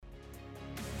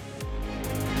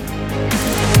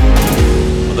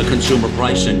Consumer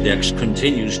Price Index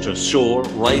continues to soar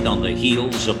right on the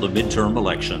heels of the midterm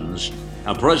elections.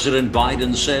 President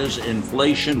Biden says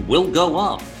inflation will go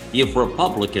up if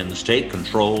Republicans take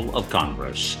control of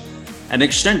Congress. An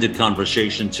extended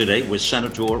conversation today with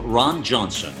Senator Ron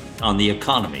Johnson on the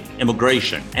economy,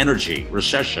 immigration, energy,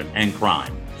 recession, and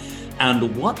crime.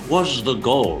 And what was the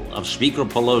goal of Speaker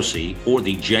Pelosi for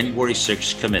the January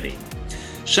 6th committee?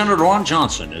 Senator Ron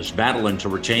Johnson is battling to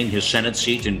retain his Senate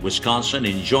seat in Wisconsin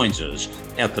and joins us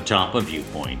at the top of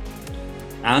Viewpoint.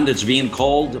 And it's being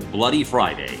called Bloody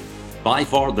Friday, by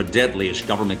far the deadliest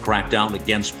government crackdown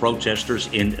against protesters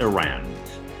in Iran.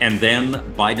 And then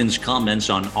Biden's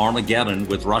comments on Armageddon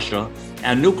with Russia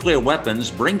and nuclear weapons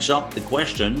brings up the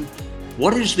question,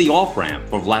 what is the off-ramp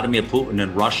for Vladimir Putin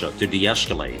and Russia to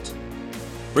de-escalate?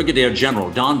 Brigadier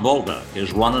General Don Bolduc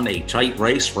is running a tight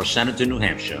race for Senate in New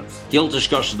Hampshire. He'll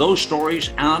discuss those stories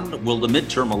and will the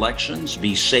midterm elections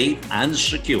be safe and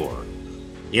secure?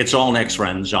 It's all next,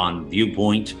 friends, on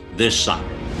Viewpoint this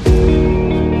Sunday.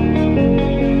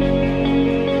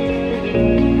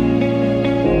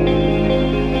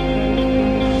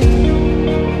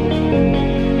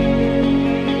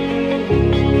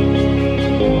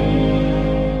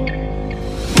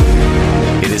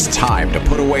 Time to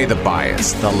put away the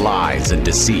bias, the lies, and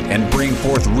deceit, and bring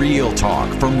forth real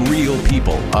talk from real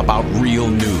people about real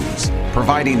news,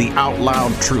 providing the out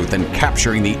loud truth and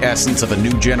capturing the essence of a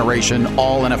new generation,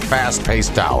 all in a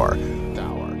fast-paced hour.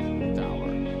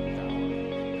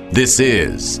 This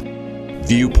is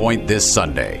Viewpoint this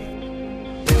Sunday.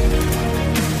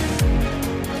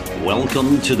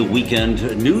 Welcome to the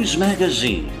weekend news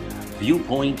magazine,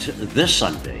 Viewpoint this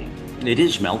Sunday. It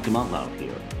is Malcolm Out Loud here.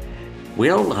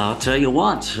 Well, I'll tell you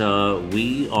what,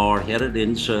 we are headed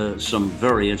into some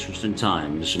very interesting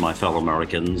times, my fellow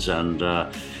Americans, and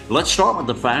let's start with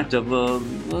the fact of a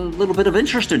little bit of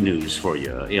interesting news for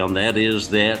you, and that is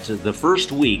that the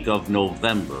first week of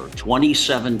November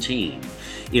 2017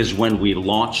 is when we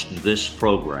launched this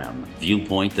program,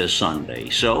 Viewpoint this Sunday.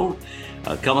 So,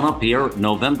 coming up here,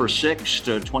 November 6th,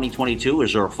 2022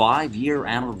 is our 5-year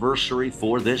anniversary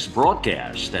for this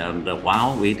broadcast, and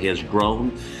wow, it has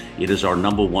grown. It is our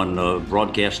number one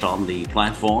broadcast on the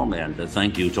platform, and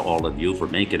thank you to all of you for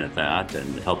making it that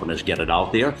and helping us get it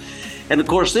out there. And of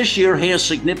course, this year has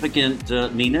significant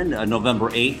meaning. November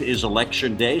 8th is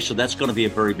Election Day, so that's going to be a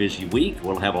very busy week.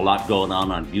 We'll have a lot going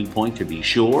on Viewpoint, to be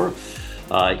sure.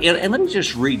 And let me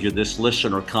just read you this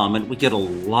listener comment. We get a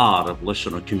lot of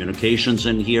listener communications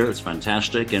in here. It's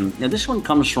fantastic. And this one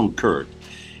comes from Kurt.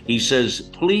 He says,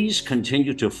 please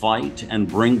continue to fight and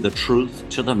bring the truth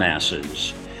to the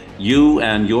masses. You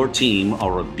and your team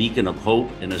are a beacon of hope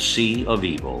in a sea of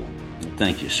evil.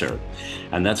 Thank you, sir.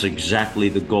 And that's exactly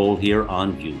the goal here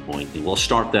on Viewpoint. And we'll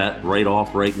start that right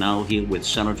off right now here with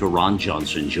Senator Ron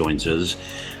Johnson joins us.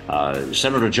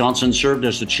 Senator Johnson served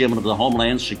as the chairman of the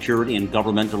Homeland Security and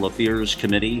Governmental Affairs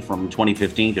Committee from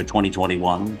 2015 to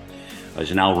 2021.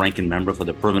 He's now ranking member for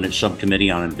the Permanent Subcommittee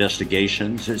on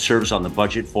Investigations. It serves on the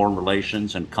Budget, Foreign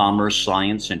Relations, and Commerce,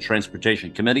 Science, and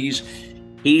Transportation Committees.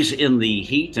 He's in the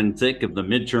heat and thick of the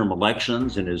midterm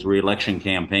elections in his re-election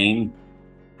campaign,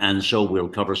 and so we'll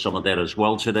cover some of that as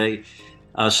well today.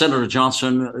 Senator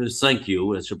Johnson, thank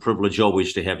you. It's a privilege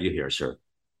always to have you here, sir.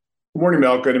 Good morning,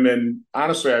 Malcolm. And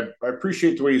honestly, I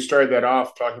appreciate the way you started that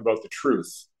off talking about the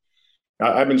truth.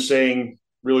 I've been saying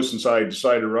really since I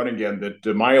decided to run again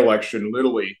that my election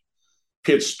literally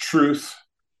pits truth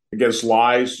against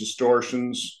lies,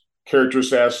 distortions, character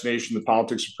assassination, the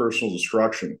politics of personal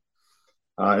destruction.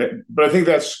 But I think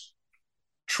that's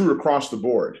true across the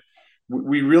board.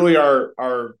 We really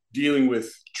are dealing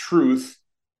with truth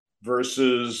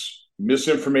versus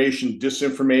misinformation,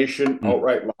 disinformation,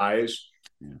 outright lies.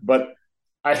 Yeah. But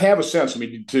I have a sense,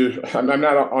 I'm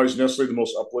not always necessarily the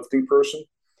most uplifting person,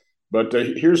 but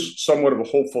here's somewhat of a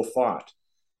hopeful thought.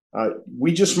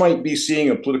 We just might be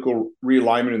seeing a political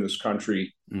realignment in this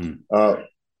country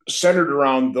centered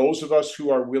around those of us who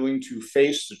are willing to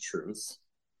face the truth.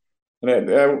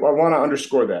 And I want to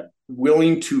underscore that,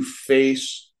 willing to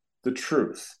face the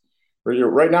truth.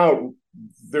 Right now,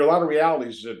 there are a lot of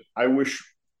realities that I wish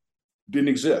didn't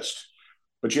exist,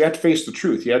 but you have to face the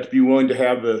truth. You have to be willing to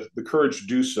have the courage to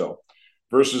do so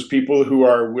versus people who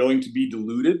are willing to be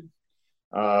deluded.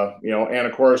 And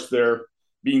of course, they're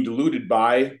being deluded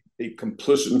by a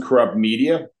complicit and corrupt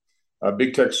media,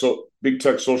 big tech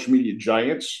social media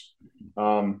giants.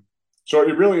 So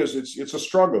it really is. It's a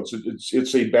struggle.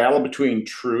 It's a battle between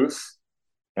truth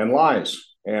and lies,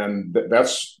 and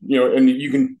that's and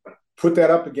you can put that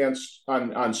up against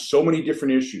on so many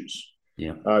different issues.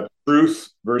 Yeah, truth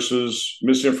versus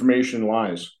misinformation,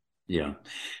 lies. Yeah,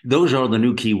 those are the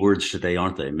new key words today,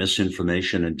 aren't they?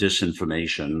 Misinformation and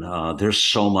disinformation. There's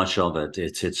so much of it.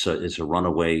 It's a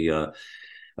runaway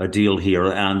a deal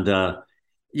here, and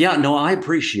yeah, no, I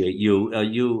appreciate you.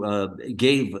 You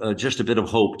gave just a bit of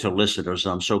hope to listeners.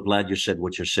 I'm so glad you said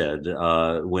what you said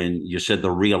when you said the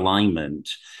realignment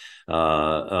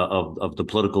of the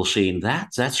political scene.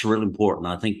 That's really important.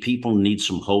 I think people need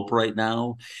some hope right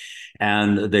now,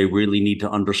 and they really need to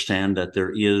understand that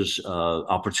there is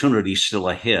opportunity still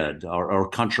ahead. Our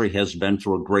country has been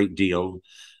through a great deal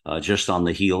just on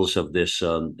the heels of this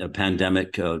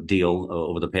pandemic deal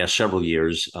over the past several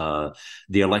years.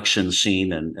 The election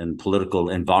scene and political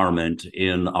environment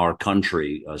in our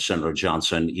country, Senator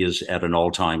Johnson, is at an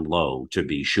all-time low, to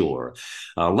be sure.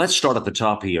 Let's start at the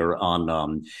top here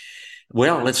on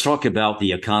well, let's talk about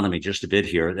the economy just a bit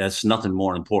here. That's nothing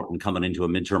more important coming into a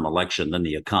midterm election than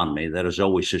the economy. That is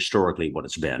always historically what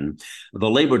it's been. The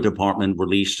Labor Department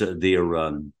released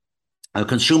their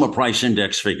consumer price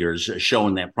index figures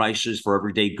showing that prices for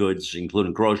everyday goods,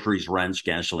 including groceries, rents,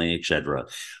 gasoline, etc.,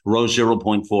 rose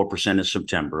 0.4% in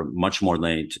September, much more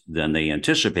than they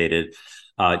anticipated.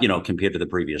 Compared to the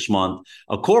previous month.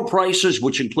 Core prices,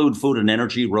 which include food and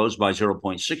energy, rose by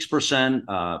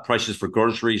 0.6%. Prices for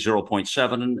groceries,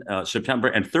 0.7% September,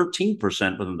 and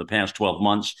 13% within the past 12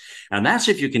 months. And that's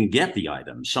if you can get the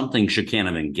items, some things you can't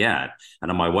even get.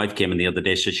 And my wife came in the other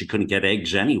day, said she couldn't get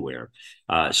eggs anywhere.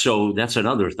 So that's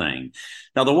another thing.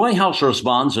 Now, the White House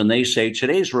responds and they say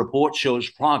today's report shows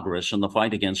progress in the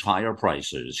fight against higher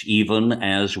prices, even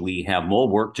as we have more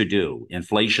work to do.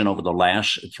 Inflation over the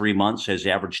last 3 months has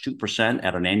averaged 2%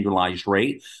 at an annualized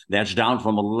rate. That's down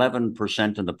from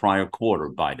 11% in the prior quarter,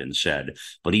 Biden said.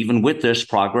 But even with this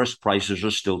progress, prices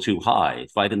are still too high.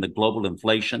 Fighting the global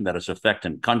inflation that is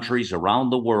affecting countries around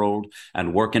the world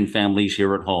and working families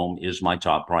here at home is my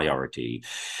top priority.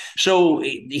 So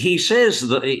he says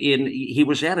he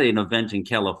was at an event in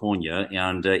California,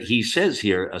 and he says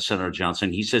here, Senator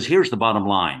Johnson, he says, here's the bottom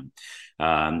line.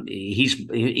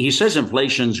 He says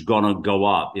inflation's going to go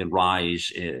up and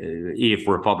rise if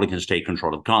Republicans take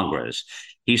control of Congress.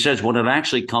 He says when it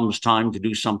actually comes time to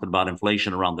do something about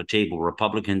inflation around the table,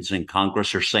 Republicans in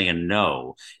Congress are saying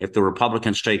no. If the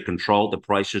Republicans take control, the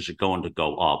prices are going to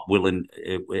go up,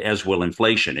 as will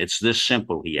inflation. It's this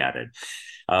simple, he added.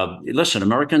 Listen,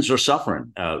 Americans are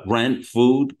suffering. Rent,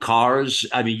 food, cars,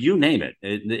 I mean, you name it.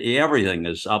 Everything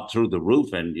is up through the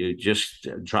roof, and you just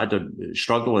try to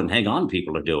struggle and hang on,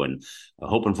 people are doing,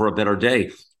 hoping for a better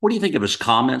day. What do you think of his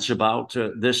comments about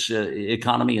this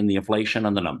economy and the inflation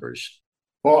and the numbers?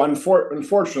 Well,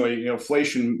 unfortunately,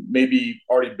 inflation may be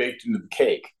already baked into the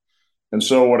cake. And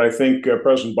so what I think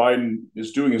President Biden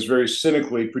is doing is very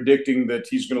cynically predicting that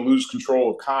he's going to lose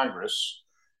control of Congress,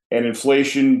 and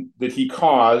inflation that he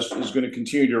caused is going to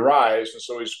continue to rise. And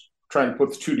so he's trying to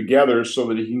put the two together so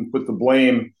that he can put the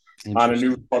blame on a new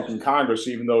Republican Congress,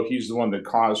 even though he's the one that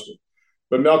caused it.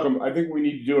 But Malcolm, I think we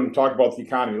need to do and talk about the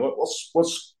economy.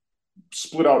 Let's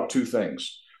split out two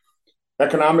things: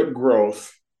 economic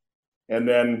growth and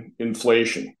then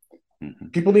inflation.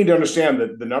 Mm-hmm. People need to understand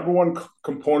that the number one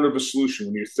component of a solution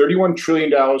when you're $31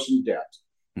 trillion in debt,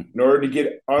 in order to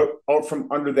get out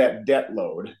from under that debt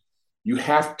load, you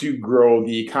have to grow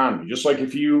the economy. Just like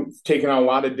if you've taken on a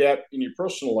lot of debt in your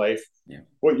personal life,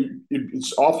 well,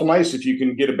 it's awful nice if you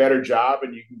can get a better job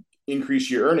and you can increase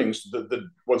your earnings.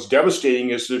 What's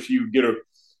devastating is if you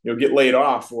get laid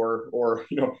off or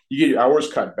you get your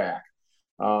hours cut back.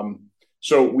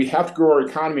 So we have to grow our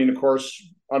economy. And of course,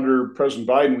 under President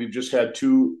Biden, we've just had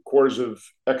 2 quarters of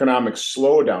economic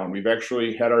slowdown. We've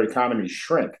actually had our economy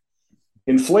shrink.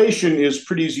 Inflation is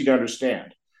pretty easy to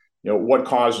understand. What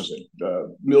causes it?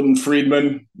 Milton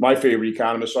Friedman, my favorite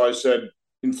economist, always said,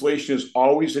 inflation is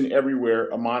always and everywhere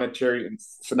a monetary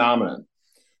phenomenon.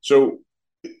 So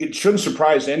it shouldn't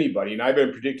surprise anybody. And I've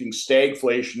been predicting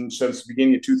stagflation since the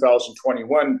beginning of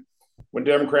 2021, when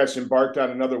Democrats embarked on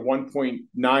another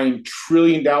 $1.9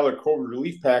 trillion COVID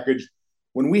relief package,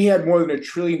 when we had more than $1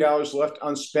 trillion left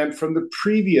unspent from the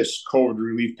previous COVID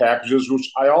relief packages, which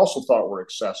I also thought were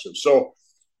excessive. So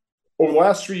over the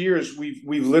last 3 years,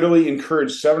 we've literally incurred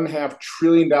 $7.5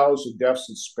 trillion of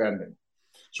deficit spending.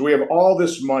 So we have all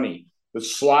this money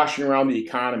that's sloshing around the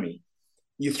economy.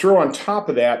 You throw on top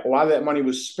of that, a lot of that money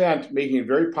was spent making it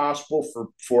very possible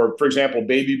for example,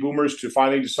 baby boomers to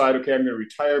finally decide, okay, I'm going to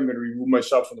retire. I'm going to remove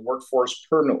myself from the workforce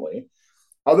permanently.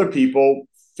 Other people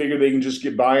figure they can just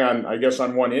get by on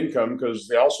one income because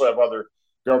they also have other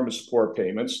government support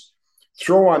payments.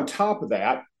 Throw on top of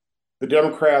that the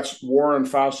Democrats' war on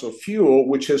fossil fuel,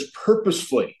 which has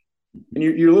purposefully, and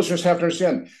your listeners have to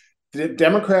understand, the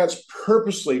Democrats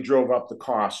purposely drove up the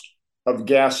cost of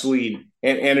gasoline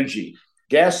and energy.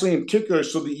 Gasoline in particular,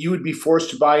 so that you would be forced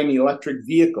to buy an electric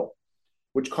vehicle,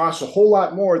 which costs a whole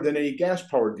lot more than a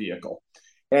gas-powered vehicle.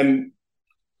 And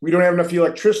we don't have enough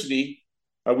electricity.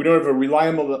 We don't have a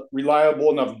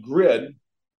reliable enough grid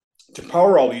to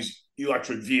power all these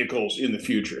electric vehicles in the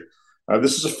future.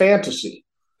 This is a fantasy,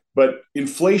 but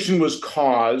inflation was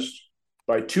caused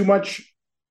by too much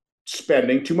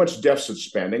spending, too much deficit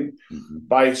spending,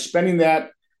 by spending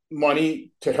that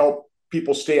money to help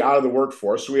people stay out of the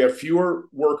workforce. So we have fewer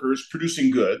workers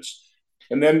producing goods,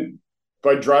 and then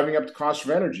by driving up the cost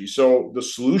of energy. So the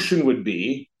solution would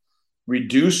be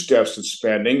reduce deficit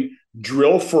spending,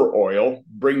 drill for oil,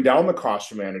 bring down the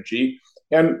cost of energy,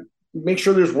 and make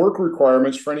sure there's work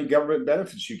requirements for any government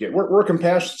benefits you get. We're a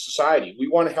compassionate society. We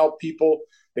want to help people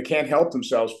that can't help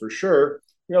themselves, for sure.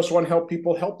 We also want to help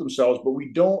people help themselves, but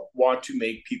we don't want to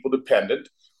make people dependent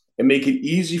and make it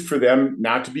easy for them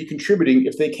not to be contributing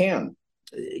if they can.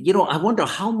 I wonder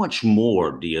how much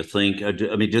more do you think?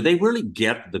 Do they really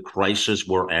get the crisis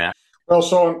we're at? Well,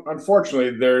 so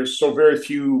unfortunately, there's so very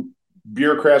few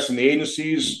bureaucrats in the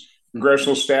agencies,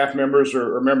 congressional staff members,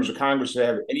 or members of Congress that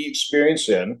have any experience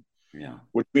in,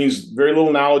 which means very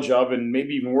little knowledge of, and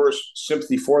maybe even worse,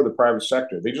 sympathy for the private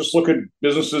sector. They just look at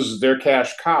businesses as their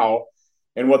cash cow.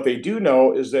 And what they do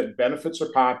know is that benefits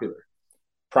are popular.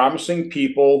 Promising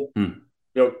people,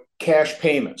 cash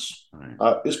payments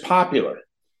is popular.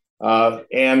 And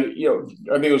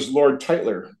I think it was Lord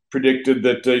Tytler predicted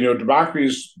that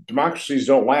democracies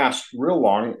don't last real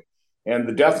long, and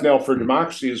the death knell for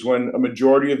democracy is when a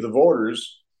majority of the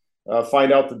voters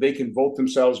find out that they can vote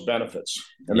themselves benefits,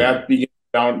 and that begins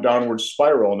downward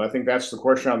spiral. And I think that's the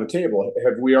question on the table: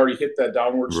 have we already hit that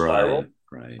downward spiral?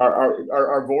 Right.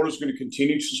 Are voters going to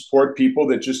continue to support people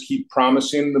that just keep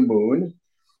promising the moon,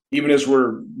 even as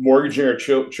we're mortgaging our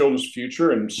children's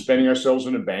future and spending ourselves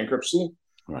into bankruptcy?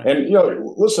 Right. And,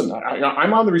 listen,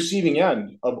 I'm on the receiving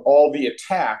end of all the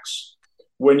attacks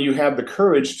when you have the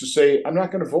courage to say, I'm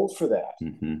not going to vote for that.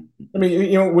 I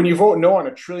mean, when you vote no on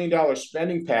 $1 trillion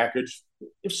spending package,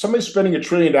 if somebody's spending $1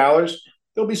 trillion,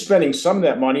 they'll be spending some of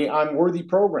that money on worthy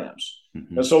programs.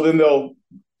 And so then they'll,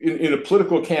 in a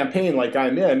political campaign like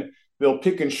I'm in, they'll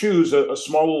pick and choose a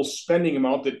small little spending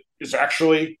amount that is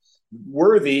actually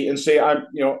worthy and say,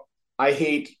 I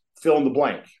hate fill in the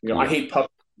blank. I hate puppy.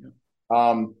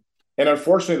 And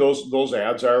unfortunately, those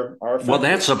ads are effective. Well,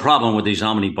 that's the problem with these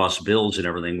omnibus bills and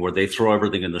everything, where they throw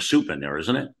everything in the soup in there,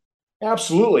 isn't it?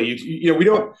 Absolutely.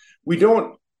 We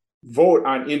don't vote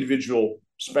on individual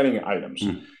spending items.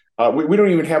 We don't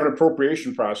even have an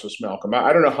appropriation process, Malcolm.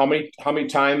 I don't know how many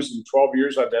times in 12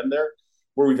 years I've been there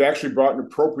where we've actually brought an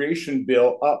appropriation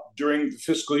bill up during the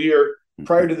fiscal year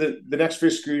prior to the next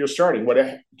fiscal year starting.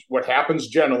 What happens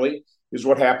generally is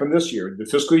what happened this year. The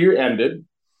fiscal year ended,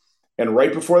 and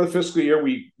right before the fiscal year,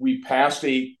 we passed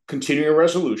a continuing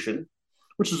resolution,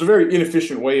 which is a very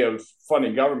inefficient way of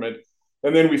funding government.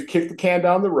 And then we've kicked the can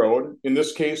down the road, in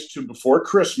this case to before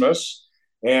Christmas.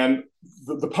 And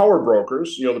the power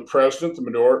brokers, the president, the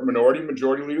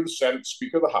majority leader of the Senate,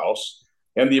 Speaker of the House,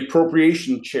 and the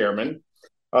appropriation chairman,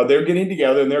 they're getting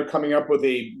together and they're coming up with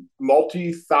a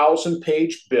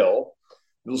multi-thousand-page bill.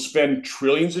 It'll spend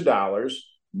trillions of dollars.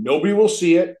 Nobody will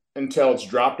see it until it's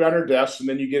dropped on our desks, and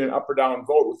then you get an up or down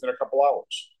vote within a couple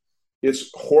hours. It's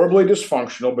horribly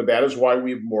dysfunctional, but that is why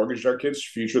we've mortgaged our kids'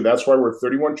 future. That's why we're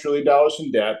 $31 trillion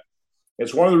in debt.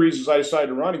 It's one of the reasons I decided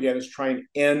to run again, is try and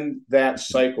end that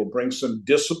cycle, bring some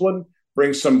discipline,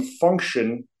 bring some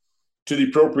function to the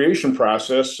appropriation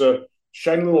process,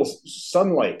 shine a little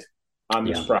sunlight on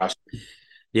this process.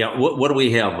 Yeah. What do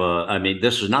we have?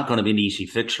 This is not going to be an easy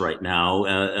fix right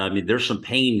now. There's some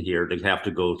pain here to have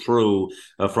to go through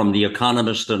from the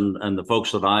economists and the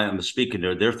folks that I am speaking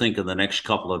to. They're thinking the next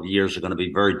couple of years are going to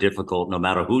be very difficult, no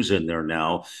matter who's in there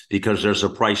now, because there's a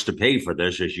price to pay for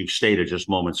this, as you stated just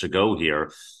moments ago here.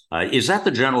 Is that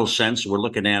the general sense? We're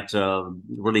looking at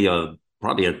really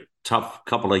probably a tough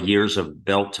couple of years of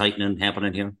belt tightening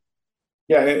happening here?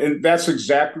 Yeah, and that's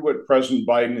exactly what President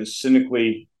Biden is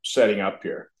cynically setting up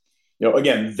here.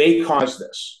 Again, they caused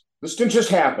this. This didn't just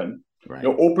happen. Right.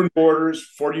 Open borders,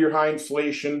 40-year high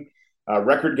inflation,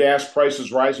 record gas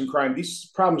prices, rising crime. These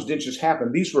problems didn't just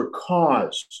happen. These were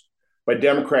caused by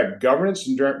Democrat governance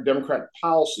and Democrat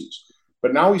policies.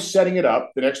 But now he's setting it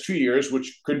up the next 2 years,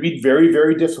 which could be very,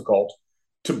 very difficult,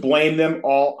 to blame them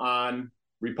all on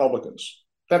Republicans.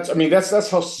 That's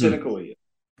how cynical he is.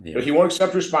 Yeah. But he won't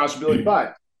accept responsibility.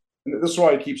 But, and this is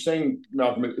why I keep saying,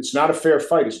 Malcolm, it's not a fair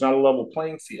fight. It's not a level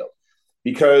playing field.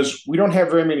 because we don't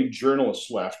have very many journalists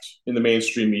left in the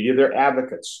mainstream media. They're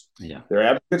advocates. Yeah. They're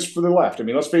advocates for the left. I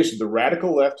mean, let's face it, the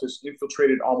radical left has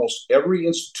infiltrated almost every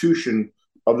institution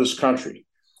of this country.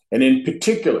 And in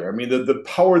particular, I mean, the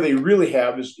power they really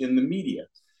have is in the media.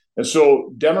 And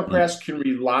so Democrats can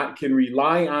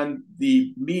rely on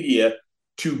the media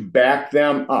to back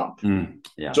them up.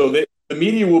 Yeah. So the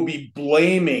media will be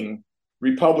blaming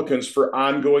Republicans for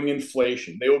ongoing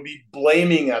inflation. They will be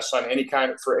blaming us on any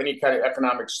kind of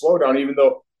economic slowdown, even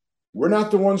though we're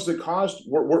not the ones that caused.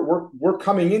 We're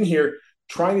coming in here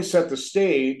trying to set the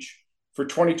stage for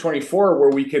 2024,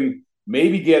 where we can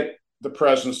maybe get the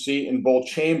presidency in both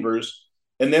chambers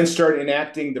and then start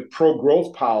enacting the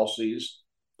pro-growth policies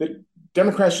that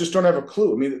Democrats just don't have a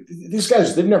clue. I mean, these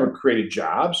guys, they've never created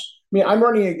jobs. I mean, I'm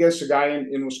running against a guy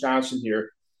in Wisconsin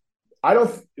here. I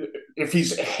don't, if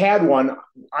he's had one,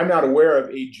 I'm not aware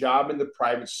of a job in the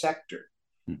private sector.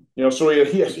 So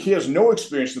he has no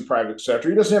experience in the private sector.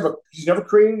 He's never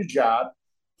created a job.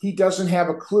 He doesn't have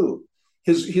a clue.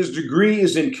 His degree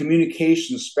is in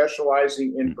communications,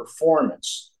 specializing in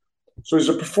performance. So he's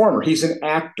a performer. He's an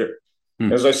actor.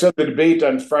 As I said, the debate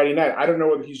on Friday night, I don't know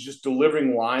whether he's just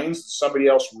delivering lines that somebody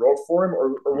else wrote for him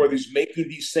or whether he's making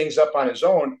these things up on his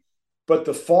own. But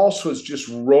the falsehoods just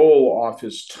roll off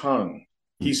his tongue.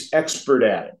 He's expert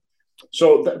at it.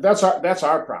 So that's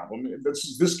our problem.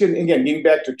 Getting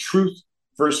back to truth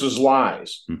versus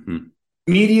lies.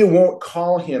 Media won't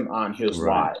call him on his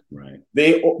lies. Right.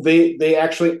 They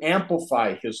actually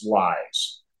amplify his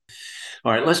lies.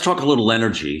 All right, let's talk a little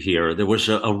energy here. There was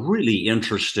a really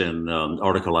interesting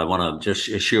article I want to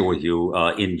just share with you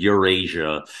in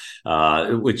Eurasia,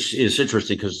 which is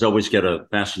interesting because it's always get a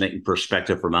fascinating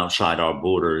perspective from outside our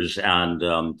borders and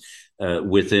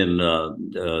within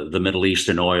the Middle East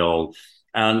and oil.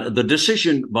 And the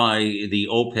decision by the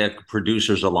OPEC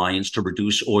Producers Alliance to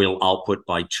reduce oil output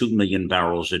by 2 million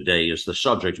barrels a day is the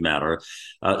subject matter.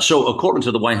 So according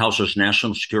to the White House's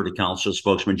National Security Council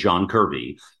spokesman, John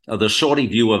Kirby, the Saudi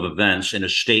view of events in a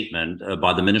statement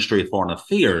by the Ministry of Foreign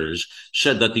Affairs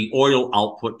said that the oil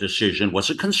output decision was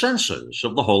a consensus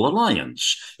of the whole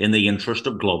alliance in the interest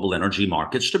of global energy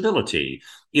market stability,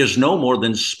 is no more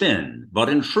than spin. But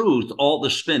in truth, all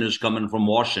the spin is coming from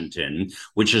Washington,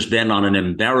 which has been on an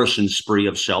embarrassing spree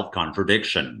of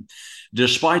self-contradiction.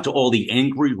 Despite all the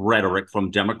angry rhetoric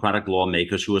from Democratic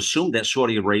lawmakers who assumed that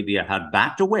Saudi Arabia had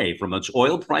backed away from its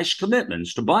oil price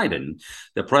commitments to Biden,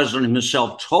 the president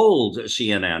himself told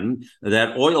CNN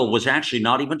that oil was actually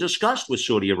not even discussed with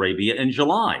Saudi Arabia in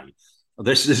July.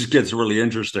 This gets really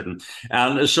interesting.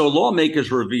 And so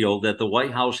lawmakers revealed that the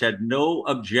White House had no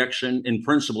objection in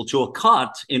principle to a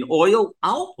cut in oil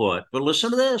output. But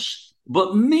listen to this,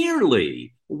 but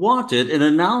merely wanted an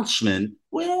announcement,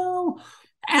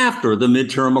 after the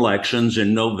midterm elections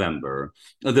in November.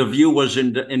 The view was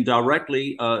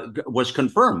indirectly was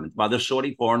confirmed by the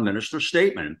Saudi foreign minister's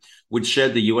statement, which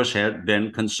said the U.S. had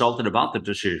been consulted about the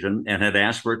decision and had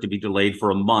asked for it to be delayed for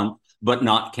a month, but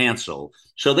not canceled.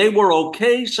 So they were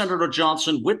okay, Senator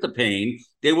Johnson, with the pain.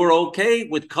 They were okay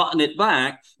with cutting it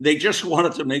back. They just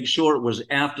wanted to make sure it was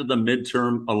after the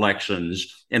midterm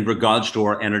elections in regards to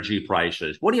our energy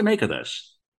prices. What do you make of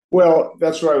this? Well,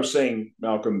 that's what I was saying,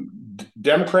 Malcolm.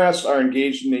 Democrats are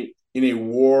engaged in a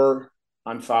war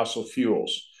on fossil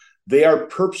fuels. They are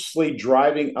purposely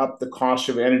driving up the cost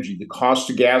of energy, the cost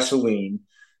of gasoline,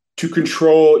 to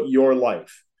control your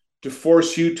life, to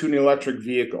force you to an electric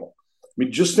vehicle. I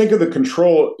mean, just think of the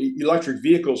control electric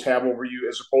vehicles have over you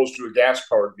as opposed to a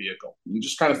gas-powered vehicle. You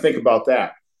just kind of think about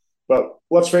that. But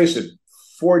let's face it,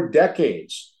 for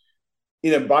decades,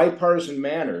 in a bipartisan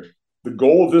manner, the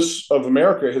goal of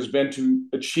America has been to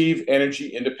achieve energy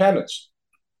independence.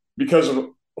 Because of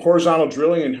horizontal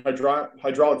drilling and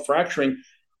hydraulic fracturing,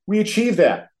 we achieved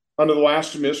that under the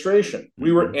last administration.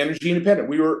 We were energy independent.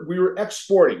 We were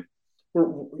exporting.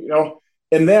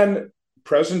 And then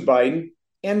President Biden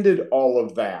ended all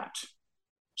of that.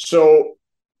 So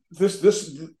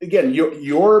this again,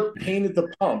 your pain at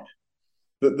the pump,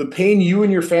 the pain you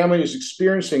and your family is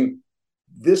experiencing,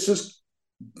 this has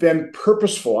been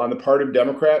purposeful on the part of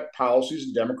Democrat policies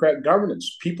and Democrat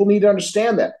governance. People need to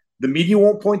understand that. The media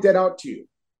won't point that out to you.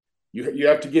 You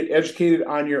have to get educated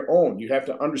on your own. You have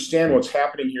to understand what's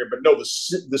happening here. But no,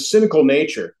 the cynical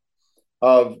nature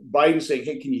of Biden saying,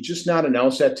 hey, can you just not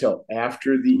announce that till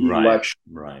after the election?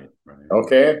 Right.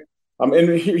 Okay.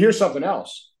 And here's something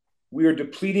else. We are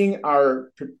depleting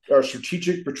our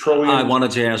strategic petroleum. I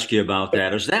wanted to ask you about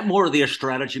that. Is that more of the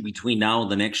strategy between now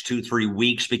and the next 2-3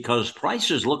 weeks? Because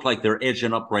prices look like they're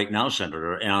edging up right now,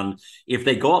 Senator. And if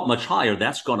they go up much higher,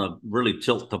 that's going to really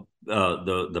tilt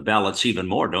the ballots even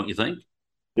more, don't you think?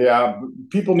 Yeah,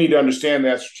 people need to understand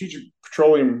that Strategic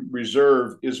Petroleum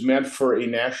Reserve is meant for a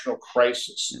national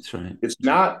crisis. That's right. It's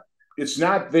not it's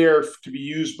not there to be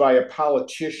used by a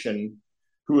politician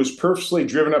who has purposely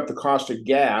driven up the cost of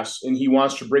gas and he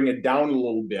wants to bring it down a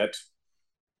little bit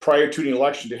prior to an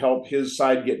election to help his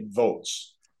side get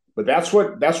votes. But that's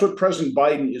what President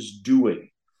Biden is doing.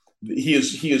 He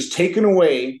has taken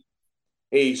away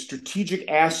a strategic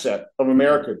asset of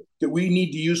America that we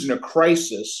need to use in a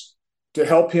crisis to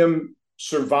help him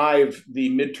survive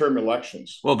the midterm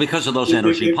elections. Well, because of those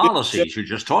energy policies you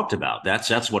just talked about.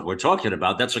 That's what we're talking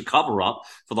about. That's a cover up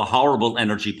for the horrible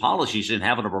energy policies and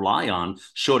having to rely on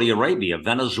Saudi Arabia,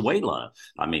 Venezuela.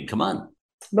 I mean, come on.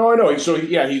 No, I know. So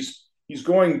yeah, he's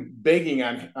going begging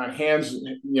on hands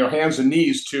and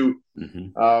knees to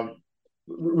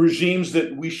regimes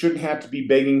that we shouldn't have to be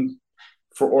begging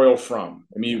for oil from.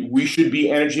 I mean, we should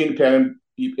be energy independent.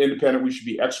 We should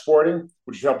be exporting,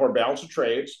 which should help our balance of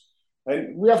trades.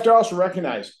 And we have to also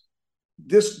recognize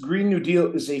this Green New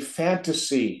Deal is a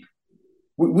fantasy.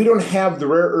 We don't have the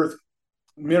rare earth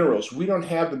minerals. We don't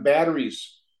have the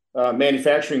batteries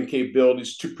manufacturing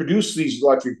capabilities to produce these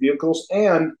electric vehicles.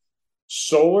 And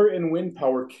solar and wind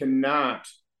power cannot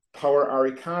power our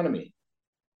economy.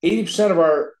 80% of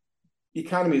our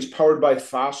economy is powered by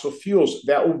fossil fuels.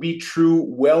 That will be true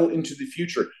well into the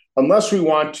future, unless we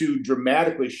want to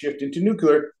dramatically shift into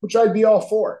nuclear, which I'd be all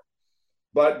for.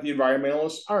 But the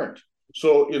environmentalists aren't.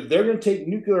 So if they're going to take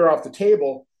nuclear off the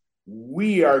table,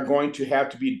 we are going to have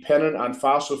to be dependent on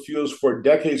fossil fuels for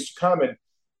decades to come.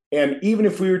 And even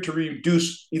if we were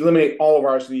to eliminate all of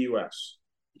ours in the U.S.,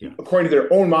 according to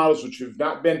their own models, which have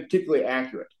not been particularly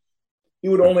accurate, it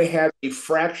would only have a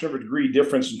fraction of a degree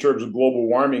difference in terms of global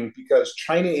warming because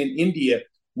China and India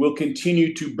will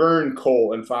continue to burn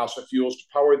coal and fossil fuels to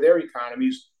power their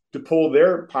economies, to pull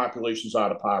their populations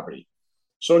out of poverty.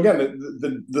 So again,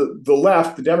 the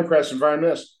left, the Democrats,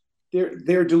 environmentalists,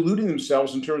 they're deluding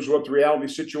themselves in terms of what the reality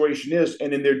situation is.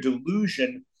 And in their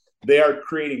delusion, they are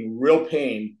creating real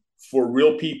pain for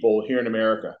real people here in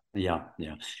America. Yeah.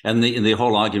 And the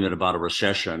whole argument about a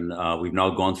recession, we've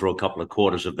now gone through a couple of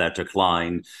quarters of that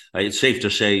decline. It's safe to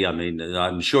say, I mean,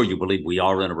 I'm sure you believe we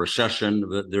are in a recession.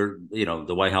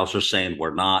 The White House is saying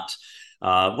we're not.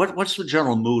 What's the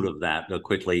general mood of that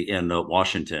quickly in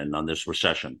Washington on this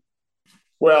recession?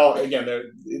 Well, again,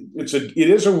 it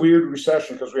is a weird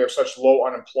recession because we have such low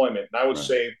unemployment. And I would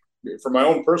say, from my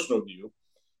own personal view,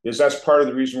 is that's part of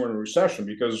the reason we're in a recession,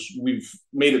 because we've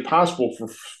made it possible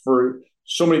for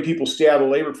so many people to stay out of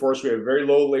the labor force. We have a very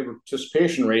low labor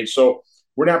participation rate. So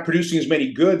we're not producing as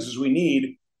many goods as we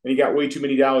need. And you got way too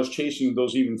many dollars chasing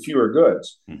those even fewer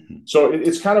goods. So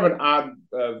it's kind of an odd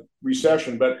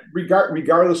recession. But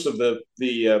regardless of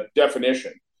the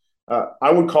definition,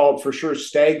 I would call it for sure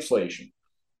stagflation.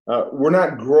 We're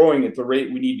not growing at the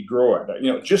rate we need to grow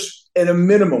at. Just at a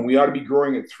minimum, we ought to be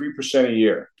growing at 3% a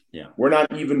year. Yeah, we're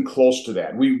not even close to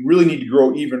that. We really need to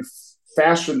grow even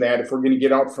faster than that if we're going to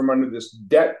get out from under this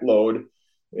debt load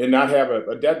and not have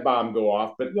a debt bomb go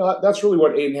off. But that's really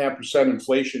what 8.5%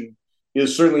 inflation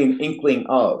is certainly an inkling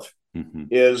of.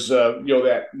 Is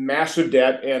that massive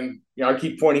debt. And I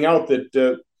keep pointing out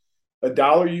that a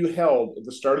dollar you held at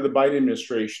the start of the Biden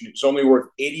administration is only worth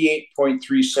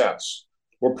 88.3 cents.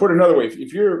 Or put another way,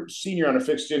 if you're a senior on a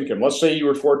fixed income, let's say you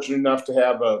were fortunate enough to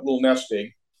have a little nest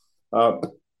egg,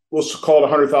 we'll call it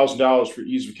 $100,000 for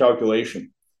ease of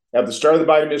calculation. At the start of the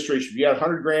Biden administration, if you had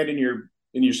 $100,000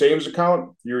 in your savings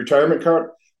account, your retirement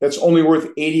account, that's only worth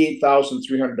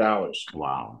 $88,300.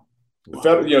 Wow.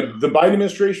 The Biden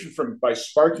administration, by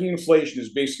sparking inflation, has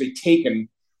basically taken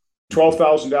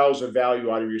 $12,000 of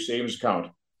value out of your savings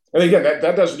account. And again,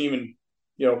 that doesn't even,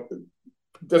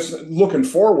 that's looking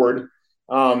forward.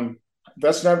 That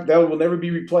will never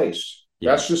be replaced.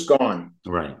 Yeah. That's just gone.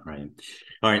 Right.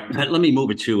 All right. Let me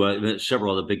move it to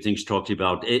several other big things to talk to you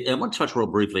about. I want to touch real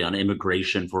briefly on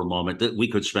immigration for a moment. We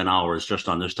could spend hours just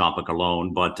on this topic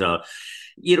alone, but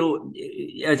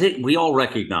I think we all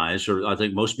recognize, or I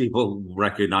think most people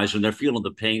recognize, and they're feeling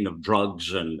the pain of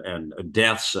drugs and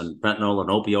deaths and fentanyl and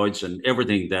opioids and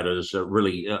everything that is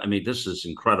really, this is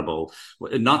incredible.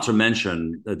 Not to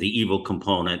mention the evil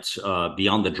components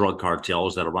beyond the drug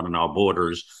cartels that are running our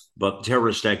borders, but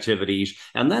terrorist activities,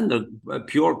 and then the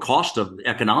pure cost of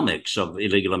economics of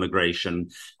illegal immigration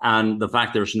and the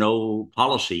fact there's no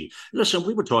policy. Listen,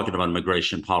 we were talking about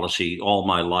immigration policy all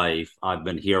my life. I've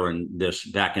been hearing this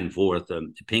back and forth,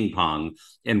 ping pong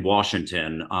in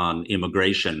Washington on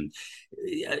immigration.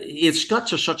 It's got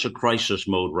to such a crisis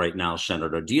mode right now,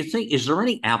 Senator. Do you think, is there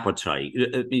any appetite,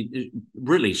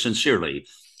 really, sincerely,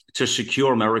 to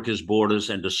secure America's borders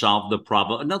and to solve the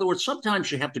problem? In other words,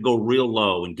 sometimes you have to go real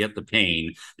low and get the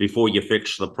pain before you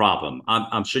fix the problem.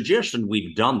 I'm suggesting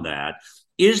we've done that.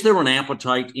 Is there an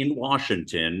appetite in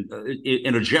Washington,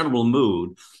 in a general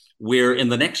mood, where in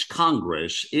the next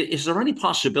Congress, is there any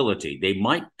possibility they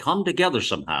might come together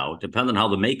somehow, depending on how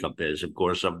the makeup is, of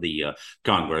course, of the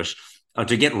Congress,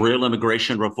 to get real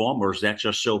immigration reform, or is that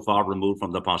just so far removed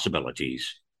from the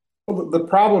possibilities? Well, the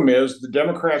problem is the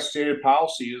Democrats' stated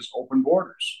policy is open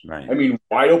borders. Right. I mean,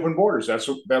 wide open borders. That's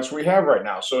what we have right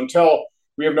now. So until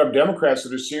we have enough Democrats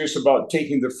that are serious about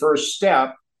taking the first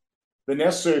step, the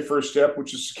necessary first step,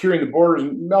 which is securing the borders,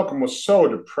 and Malcolm, was so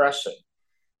depressing.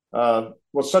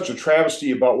 What's such a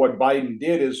travesty about what Biden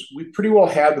did is we pretty well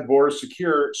had the borders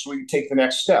secure so we could take the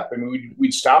next step. I mean,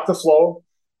 we'd stop the flow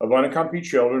of unaccompanied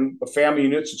children, of family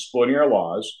units exploiting our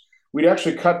laws. We'd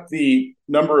actually cut the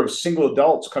number of single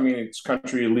adults coming into this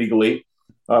country illegally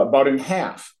about in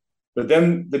half. But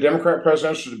then the Democrat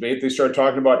presidential debate, they started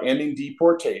talking about ending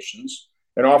deportations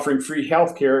and offering free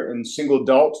health care, and single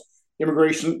adult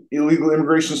immigration, illegal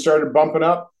immigration started bumping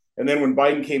up. And then when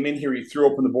Biden came in here, he threw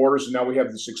open the borders, and now we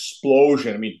have this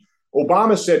explosion. I mean,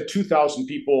 Obama said 2,000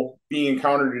 people being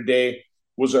encountered today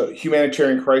was a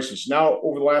humanitarian crisis. Now,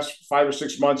 over the last 5 or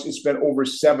 6 months, it's been over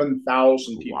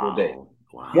 7,000 people a day.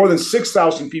 Wow. More than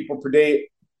 6,000 people per day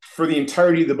for the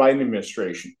entirety of the Biden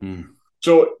administration.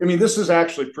 So, I mean, this is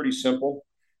actually pretty simple.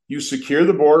 You secure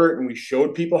the border, and we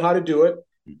showed people how to do it.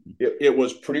 It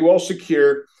was pretty well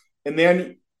secure. And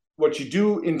then what you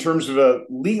do in terms of a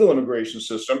legal immigration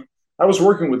system, I was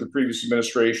working with the previous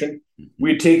administration.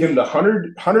 We had taken the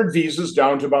 100 visas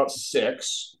down to about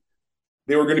 6.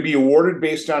 They were going to be awarded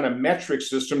based on a metric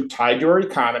system tied to our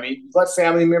economy. Let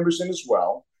family members in as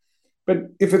well.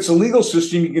 But if it's a legal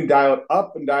system, you can dial it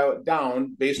up and dial it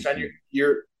down based on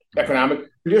your economic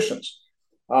conditions.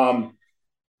 So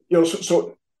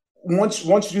once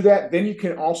you do that, then you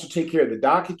can also take care of the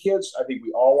DACA kids. I think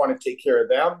we all want to take care of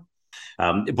them.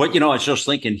 But, I was just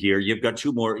thinking here, you've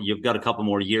got a couple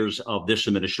more years of this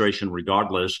administration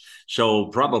regardless. So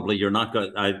probably you're not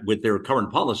going with their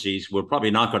current policies, we're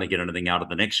probably not going to get anything out of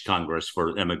the next Congress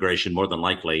for immigration. More than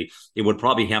likely, it would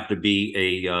probably have to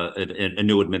be a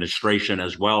new administration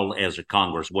as well as a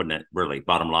Congress, wouldn't it? Really,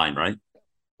 bottom line, right?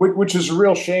 Which is a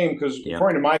real shame because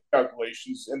according to my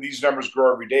calculations, and these numbers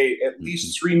grow every day, at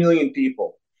least 3 million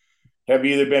people have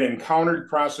either been encountered,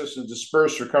 processed, and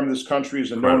dispersed, or come to this country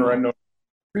as a known or unknown.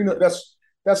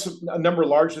 That's a number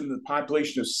larger than the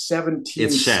population of 17.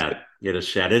 It's sad. It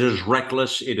is sad. It is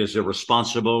reckless. It is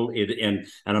irresponsible. And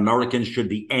Americans should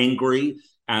be angry.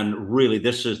 And really,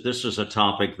 this is a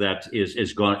topic that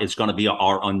it's going to be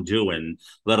our undoing,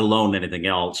 let alone anything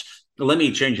else. Let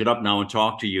me change it up now and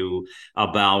talk to you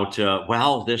about,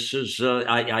 this is,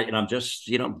 I'm just,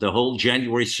 the whole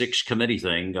January 6th committee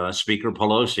thing, Speaker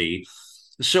Pelosi.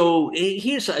 So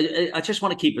I just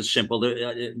want to keep it simple.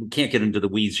 We can't get into the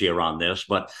weeds here on this,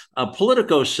 but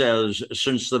Politico says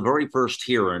since the very first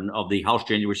hearing of the House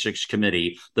January 6th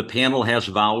committee, the panel has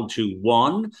vowed to,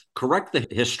 1, correct the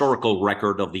historical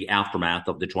record of the aftermath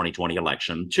of the 2020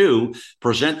 election, 2,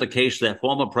 present the case that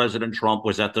former President Trump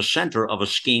was at the center of a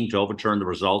scheme to overturn the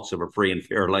results of a free and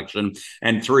fair election,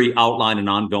 and 3, outline an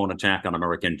ongoing attack on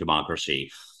American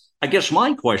democracy. I guess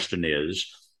my question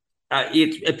is,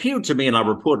 it appeared to me, and I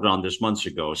reported on this months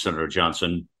ago, Senator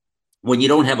Johnson, when you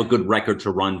don't have a good record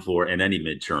to run for in any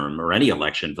midterm or any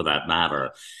election for that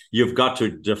matter, you've got to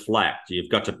deflect.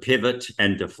 You've got to pivot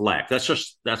and deflect. That's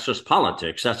just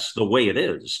politics. That's the way it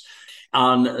is.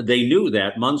 And they knew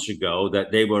that months ago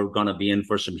that they were going to be in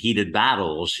for some heated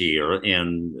battles here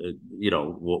in,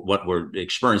 what we're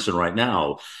experiencing right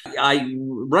now. I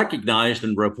recognized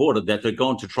and reported that they're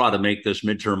going to try to make this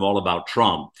midterm all about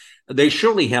Trump. They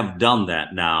surely have done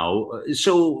that now.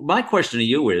 So my question to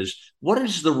you is, what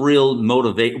is the real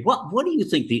motivation? What do you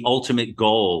think the ultimate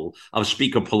goal of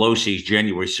Speaker Pelosi's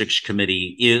January 6th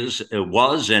committee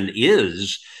was and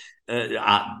is?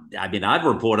 I've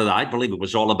reported, I believe it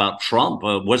was all about Trump.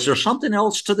 Was there something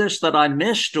else to this that I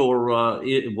missed, or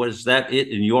was that it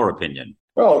in your opinion?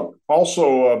 Well,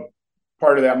 also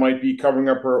part of that might be covering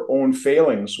up her own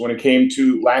failings when it came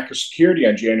to lack of security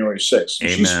on January 6th.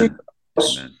 Amen.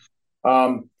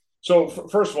 Amen. So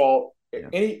first of all,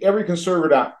 every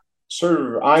conservative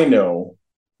I know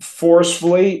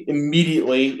forcefully,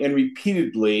 immediately, and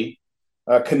repeatedly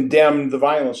condemned the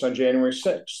violence on January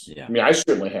 6th. Yeah. I mean, I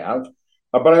certainly have.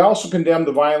 But I also condemned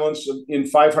the violence in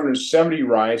 570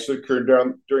 riots that occurred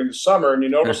during the summer. And you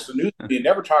notice the news media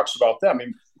never talks about them. I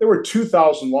mean, there were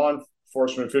 2,000 law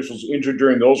enforcement officials injured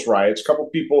during those riots. Couple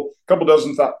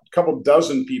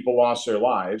dozen people lost their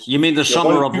lives. You mean the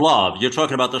Summer of Love? You're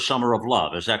talking about the Summer of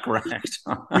Love, is that correct?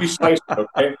 Precisely,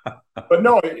 okay. But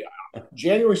no,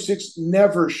 January 6th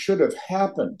never should have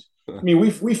happened. I mean,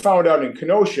 we found out in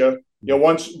Kenosha,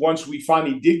 once we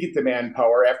finally did get the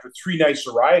manpower after 3 nights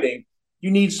of rioting,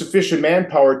 you need sufficient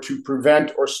manpower to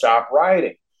prevent or stop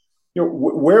rioting.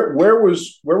 Where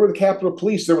were the Capitol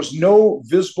Police? There was no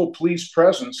visible police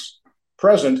present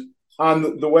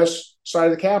on the west side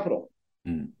of the Capitol.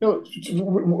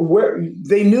 Where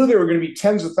they knew there were going to be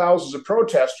tens of thousands of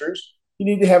protesters. You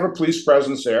need to have a police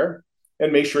presence there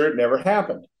and make sure it never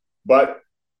happened. But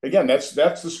again, that's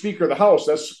the Speaker of the House,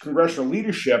 that's congressional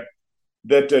leadership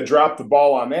that dropped the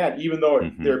ball on that, even though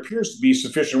there appears to be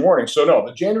sufficient warning. So no,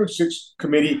 the January 6th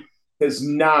committee has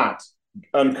not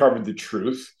uncovered the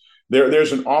truth.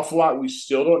 There's an awful lot we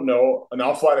still don't know, an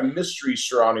awful lot of mystery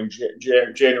surrounding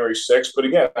January 6th. But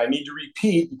again, I need to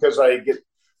repeat because I get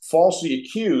falsely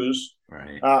accused.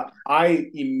 Right. I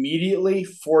immediately,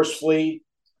 forcefully,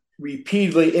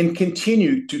 repeatedly, and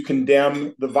continue to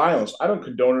condemn the violence. I don't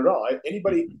condone it at all.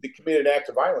 Anybody that committed an act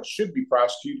of violence should be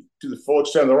prosecuted to the full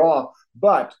extent of the law,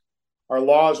 but our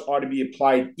laws ought to be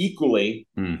applied equally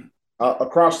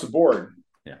across the board.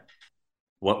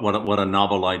 What a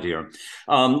novel idea.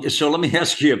 So let me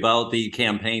ask you about the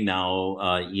campaign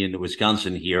now in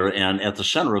Wisconsin here. And at the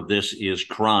center of this is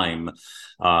crime.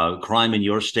 Crime in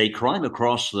your state, crime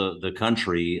across the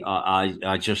country.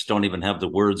 I just don't even have the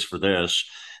words for this.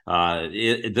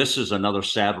 This is another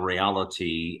sad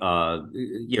reality,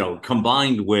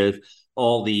 combined with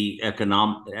all the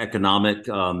economic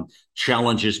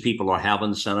challenges people are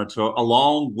having, Senator,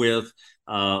 along with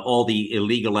all the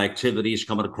illegal activities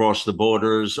coming across the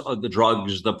borders, the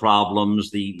drugs, the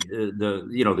problems, the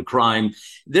crime.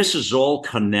 This is all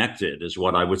connected, is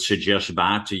what I would suggest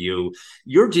back to you.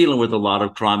 You're dealing with a lot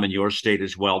of crime in your state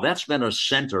as well. That's been a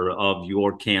center of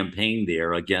your campaign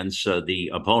there against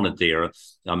the opponent there,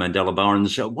 Mandela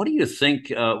Barnes. What do you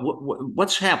think?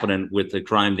 What's happening with the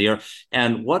crime there?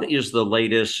 And what is the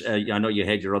latest? I know you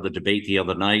had your other debate the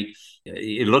other night.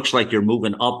 It looks like you're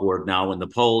moving upward now in the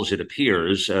polls, it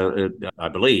appears, I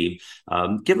believe.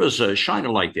 Give us shine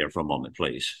a light there for a moment,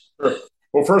 please. Sure.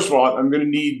 Well, first of all, I'm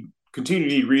going to continue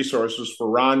to need resources for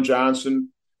Ron Johnson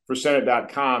for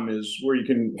Senate.com is where you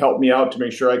can help me out to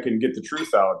make sure I can get the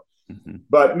truth out.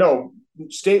 But no,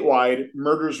 statewide,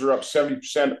 murders are up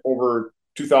 70% over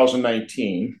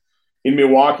 2019. In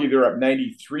Milwaukee, they're up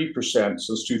 93%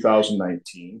 since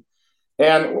 2019.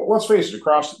 And let's face it,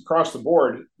 across the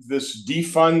board, this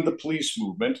defund the police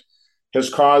movement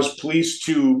has caused police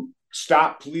to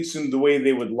stop policing the way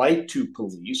they would like to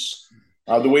police,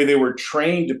 the way they were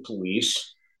trained to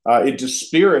police. It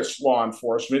dispirits law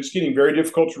enforcement. It's getting very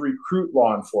difficult to recruit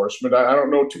law enforcement. I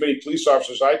don't know too many police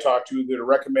officers I talk to that are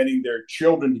recommending their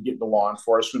children to get into law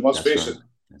enforcement. Let's face it,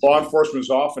 law enforcement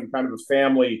is often kind of a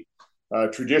family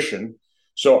tradition.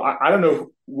 So I don't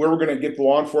know where we're going to get the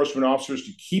law enforcement officers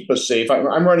to keep us safe.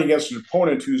 I'm running against an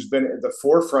opponent who's been at the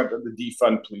forefront of the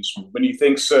defund police movement. He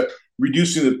thinks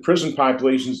reducing the prison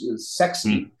populations is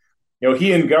sexy.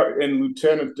 He and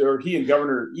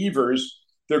Governor Evers,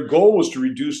 their goal was to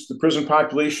reduce the prison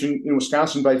population in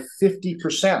Wisconsin by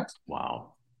 50%.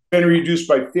 Wow. Been reduced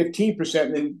by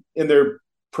 15%. And their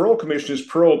parole commission has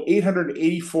paroled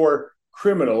 884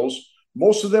 criminals.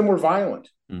 Most of them were violent.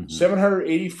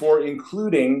 784,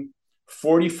 including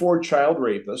 44 child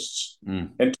rapists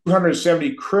and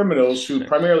 270 criminals who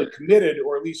primarily committed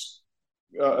or at least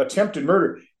attempted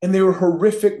murder. And they were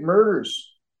horrific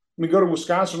murders. I mean, go to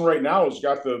Wisconsin right now. It's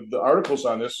got the articles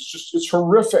on this. It's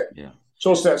horrific. Yeah.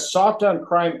 So it's that soft on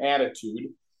crime attitude.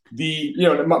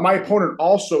 My opponent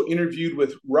also interviewed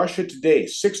with Russia Today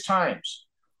 6 times,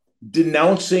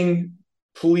 denouncing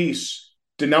police,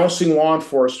 denouncing law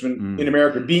enforcement in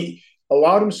America,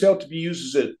 allowed himself to be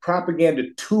used as a propaganda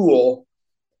tool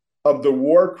of the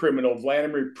war criminal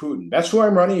Vladimir Putin. That's who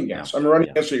I'm running against. I'm running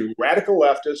against a radical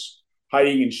leftist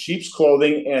hiding in sheep's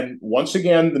clothing. And once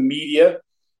again, the media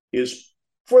is,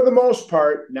 for the most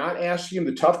part, not asking him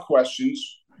the tough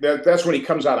questions. That's when he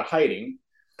comes out of hiding.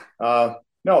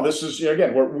 No, this is,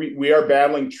 again, we are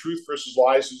battling truth versus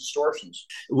lies and distortions.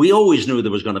 We always knew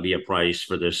there was going to be a price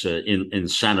for this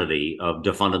insanity of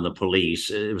defunding the police.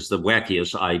 It was the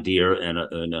wackiest idea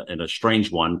and a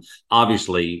strange one,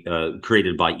 obviously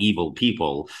created by evil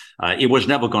people. It was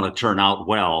never going to turn out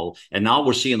well. And now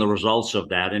we're seeing the results of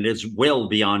that. And it's well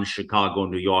beyond Chicago,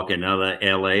 New York, and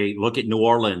LA. Look at New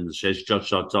Orleans has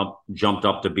just jumped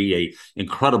up to be an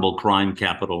incredible crime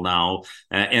capital now,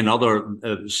 and other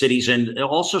cities. And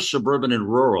also suburban and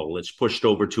rural, it's pushed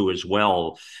over to as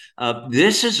well.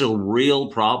 This is a real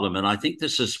problem, and I think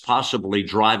this is possibly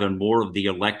driving more of the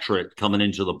electorate coming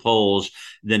into the polls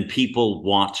than people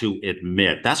want to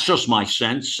admit. That's just my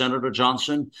sense, Senator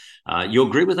Johnson. You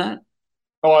agree with that?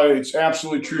 Oh, it's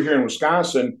absolutely true here in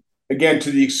Wisconsin. Again,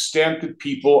 to the extent that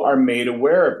people are made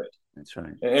aware of it. That's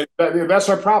right. And that's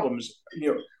our problem is,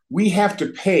 we have to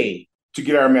pay to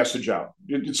get our message out.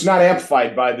 It's not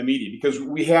amplified by the media because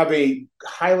we have a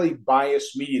highly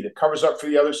biased media that covers up for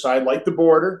the other side, like the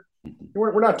border.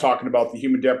 We're not talking about the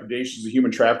human depredations, the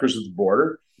human traffickers at the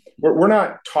border. We're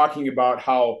not talking about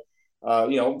how,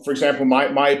 for example,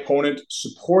 my opponent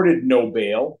supported no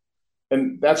bail.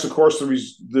 And that's, of course,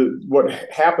 what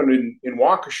happened in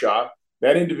Waukesha.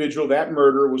 That individual, that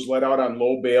murderer, was let out on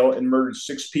low bail and murdered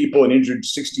 6 people and injured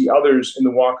 60 others in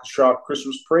the Waukesha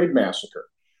Christmas parade massacre.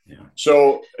 Yeah.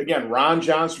 So, again, Ron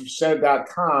Johnson from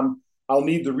Senate.com, I'll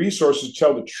need the resources to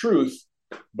tell the truth,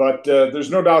 but there's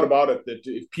no doubt about it that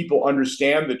if people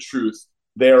understand the truth,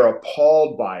 they're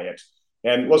appalled by it.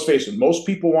 And let's face it, most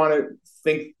people want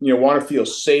to feel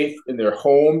safe in their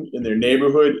home, in their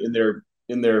neighborhood, in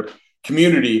their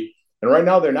community. And right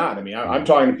now they're not. I mean, I'm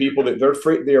talking to people that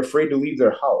they're afraid to leave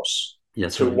their house.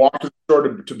 Yes, to walk to the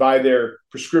store to buy their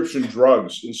prescription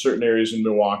drugs in certain areas in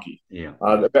Milwaukee. Yeah,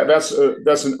 that's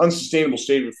an unsustainable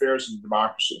state of affairs in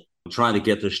democracy. Trying to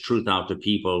get this truth out to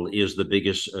people is the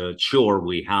biggest chore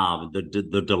we have,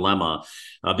 the dilemma.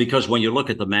 Because when you look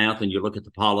at the math and you look at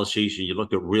the policies and you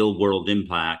look at real world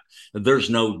impact, there's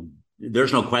no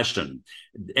question.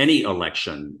 Any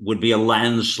election would be a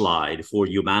landslide for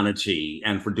humanity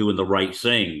and for doing the right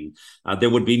thing. There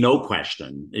would be no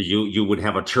question. You would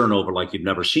have a turnover like you've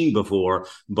never seen before,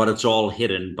 but it's all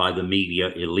hidden by the media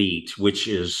elite, which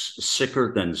is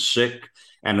sicker than sick.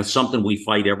 And it's something we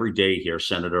fight every day here,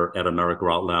 Senator, at America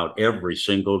Out Loud. Every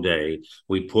single day,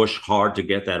 we push hard to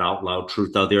get that out loud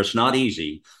truth out there. It's not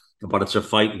easy, but it's a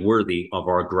fight worthy of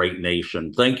our great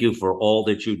nation. Thank you for all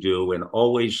that you do, and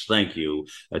always thank you.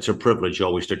 It's a privilege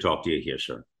always to talk to you here,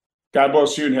 sir. God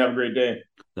bless you and have a great day.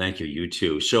 Thank you. You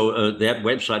too. So that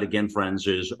website, again, friends,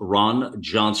 is Ron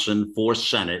Johnson for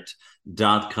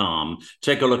Senate.com.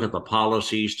 Take a look at the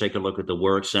policies. Take a look at the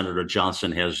work Senator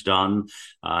Johnson has done.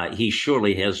 He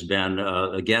surely has been,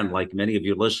 again, like many of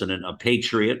you listening, a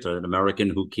patriot, an American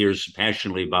who cares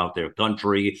passionately about their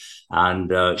country.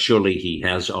 And surely he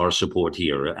has our support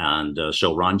here. And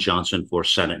so Ron Johnson for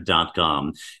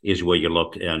Senate.com is where you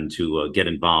look and to get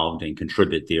involved and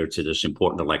contribute there to this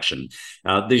important election.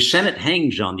 The Senate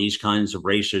hangs on these kinds of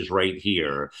races right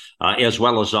here, as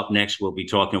well as up next, we'll be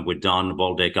talking with Don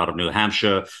Waldeck out of New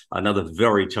Hampshire, another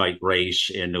very tight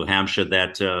race in New Hampshire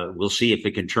that we'll see if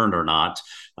it can turn or not.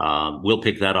 We'll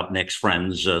pick that up next,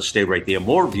 friends. Stay right there.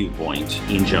 More Viewpoint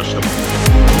in just a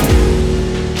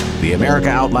moment. The America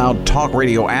Out Loud Talk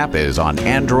Radio app is on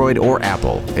Android or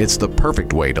Apple. It's the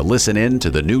perfect way to listen in to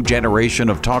the new generation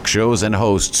of talk shows and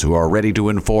hosts who are ready to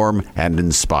inform and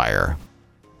inspire.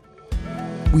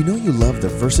 We know you love the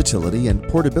versatility and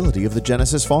portability of the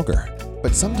Genesis Fogger,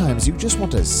 but sometimes you just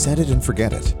want to set it and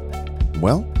forget it.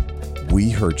 Well, we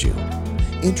heard you.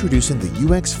 Introducing the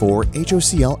UX4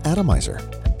 HOCL Atomizer.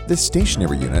 This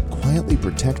stationary unit quietly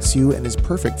protects you and is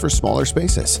perfect for smaller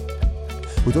spaces.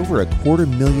 With over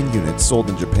 250,000 units sold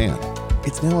in Japan,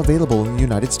 it's now available in the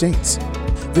United States.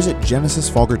 Visit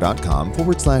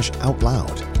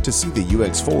genesisfogger.com/outloud to see the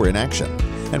UX4 in action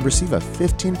and receive a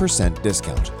 15%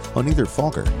 discount on either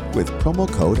Fogger with promo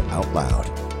code OUTLOUD.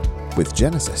 With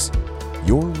Genesis,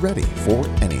 you're ready for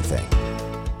anything.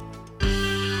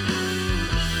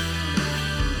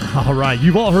 All right,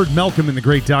 you've all heard Malcolm and the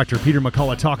great Dr. Peter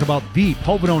McCullough talk about the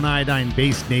povidone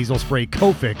iodine-based nasal spray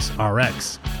Cofix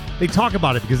RX. They talk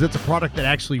about it because it's a product that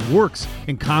actually works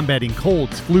in combating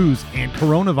colds, flus, and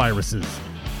coronaviruses.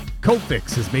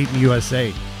 Cofix is made in the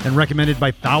USA and recommended by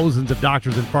thousands of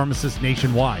doctors and pharmacists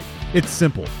nationwide. It's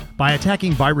simple. By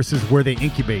attacking viruses where they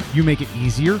incubate, you make it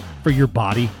easier for your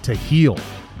body to heal.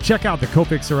 Check out the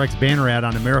Cofix RX banner ad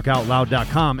on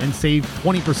AmericaOutloud.com and save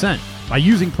 20% by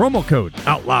using promo code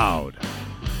OUTLOUD.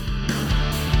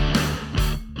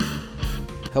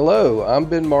 Hello, I'm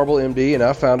Ben Marble, MD, and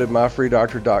I founded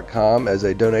MyFreeDoctor.com as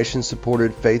a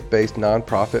donation-supported, faith-based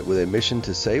nonprofit with a mission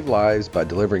to save lives by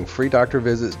delivering free doctor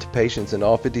visits to patients in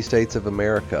all 50 states of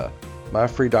America.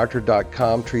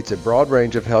 MyFreeDoctor.com treats a broad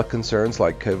range of health concerns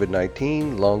like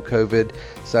COVID-19, long COVID,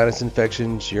 sinus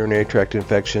infections, urinary tract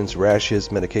infections,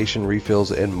 rashes, medication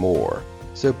refills, and more.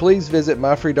 So please visit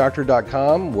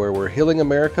MyFreeDoctor.com, where we're healing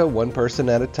America one person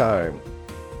at a time.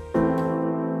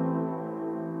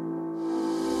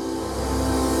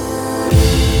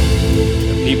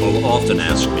 People often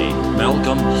ask me,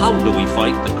 Malcolm, how do we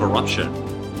fight the corruption?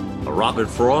 Robert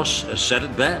Frost said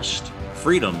it best.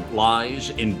 Freedom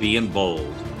lies in being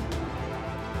bold.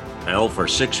 Well, for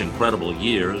 6 incredible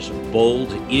years,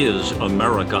 bold is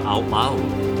America Out Loud.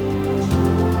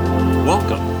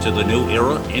 Welcome to the new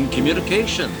era in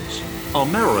communications,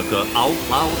 America Out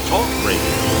Loud Talk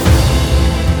Radio.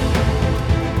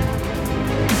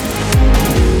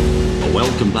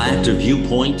 Welcome back to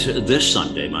Viewpoint this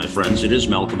Sunday, my friends. It is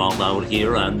Malcolm Out Loud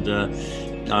here, and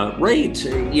right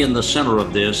in the center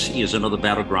of this is another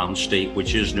battleground state,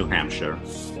 which is New Hampshire.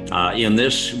 And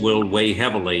this will weigh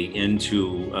heavily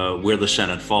into where the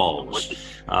Senate falls.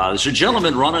 There's a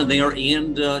gentleman running there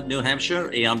in New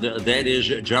Hampshire, and that is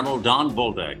General Don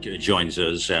Bolduc joins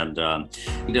us. And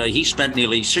he spent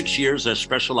nearly 6 years as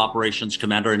Special Operations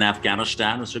Commander in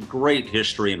Afghanistan. It's a great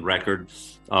history and record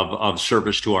of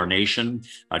service to our nation.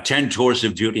 10 tours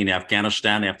of duty in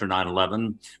Afghanistan after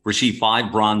 9/11, received 5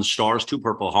 Bronze Stars, 2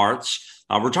 Purple Hearts,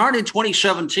 retired in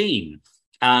 2017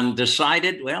 and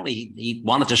decided, well, he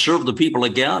wanted to serve the people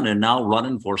again and now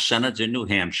running for Senate in New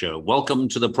Hampshire. Welcome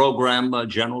to the program,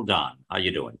 General Don. How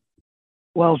you doing?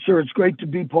 Well, sir, it's great to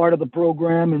be part of the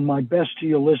program and my best to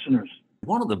your listeners.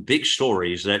 One of the big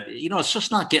stories that, it's just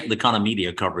not getting the kind of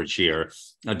media coverage here,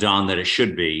 Don, that it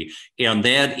should be. And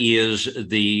that is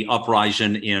the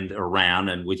uprising in Iran.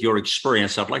 And with your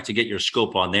experience, I'd like to get your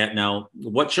scope on that. Now,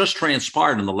 what just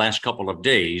transpired in the last couple of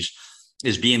days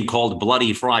is being called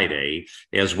Bloody Friday,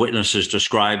 as witnesses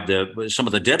described some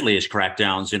of the deadliest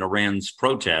crackdowns in Iran's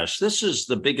protests. This is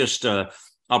the biggest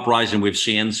uprising we've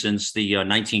seen since the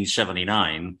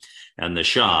 1979 and the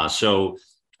Shah. So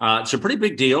it's a pretty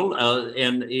big deal,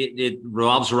 and it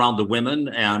revolves around the women.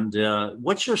 And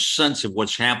what's your sense of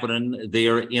what's happening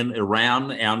there in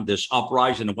Iran and this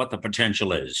uprising and what the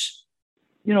potential is?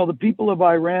 The people of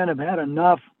Iran have had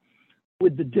enough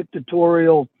with the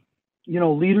dictatorial,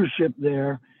 leadership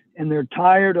there, and they're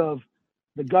tired of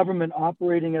the government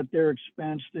operating at their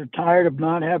expense. They're tired of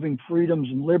not having freedoms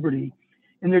and liberty,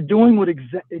 and they're doing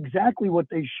exactly what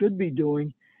they should be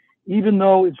doing, even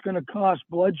though it's going to cost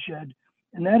bloodshed.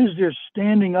 And that is they're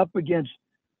standing up against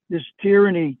this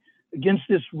tyranny, against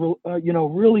this,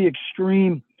 really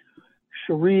extreme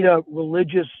Sharia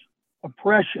religious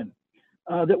oppression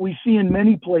that we see in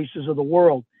many places of the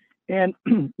world. And,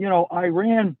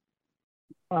 Iran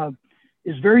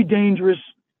is very dangerous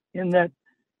in that,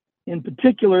 in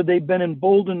particular, they've been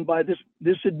emboldened by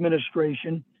this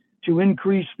administration to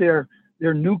increase their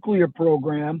nuclear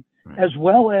program, right, as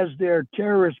well as their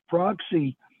terrorist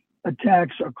proxy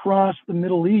attacks across the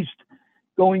Middle East,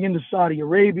 going into Saudi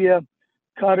Arabia,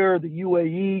 Qatar, the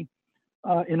UAE,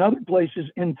 and other places,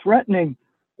 and threatening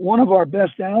one of our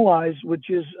best allies, which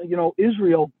is,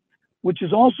 Israel, which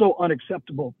is also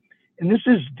unacceptable. And this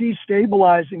is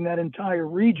destabilizing that entire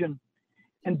region.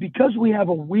 And because we have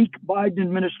a weak Biden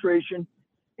administration,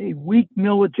 a weak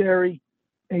military,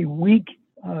 a weak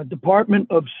Department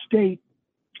of State,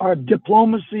 our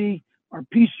diplomacy, our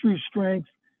peace through strength,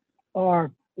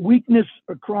 our weakness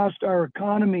across our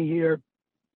economy here,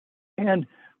 and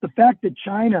the fact that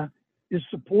China is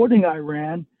supporting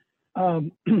Iran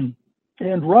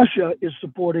and Russia is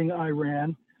supporting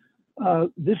Iran,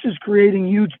 this is creating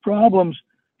huge problems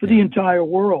for the entire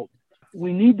world.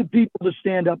 We need the people to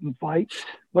stand up and fight,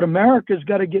 but America's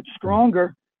got to get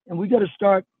stronger, and we got to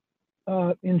start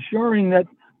ensuring that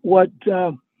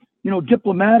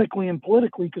diplomatically and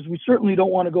politically, because we certainly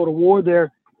don't want to go to war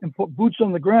there and put boots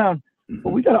on the ground,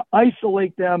 but we got to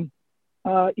isolate them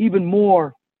even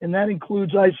more, and that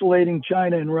includes isolating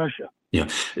China and Russia. Yeah.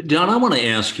 Don, I want to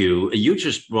ask you, you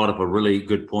just brought up a really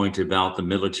good point about the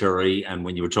military and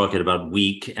when you were talking about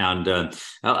weak, and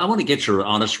I want to get your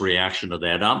honest reaction to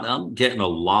that. I'm getting a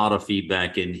lot of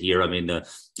feedback in here. I mean,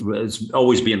 it's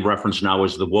always being referenced now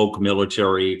as the woke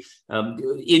military.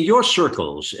 In your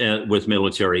circles with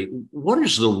military, what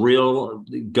is the real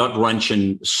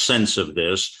gut-wrenching sense of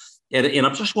this? And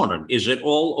I'm just wondering, is it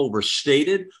all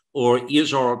overstated, or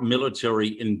is our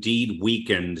military indeed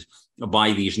weakened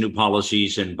by these new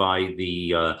policies and by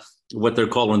the what they're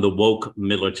calling the woke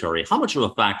military? How much of a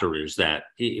factor is that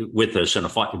with us in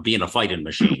being a fighting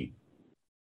machine?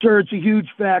 Sir, it's a huge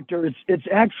factor. It's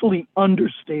actually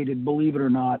understated, believe it or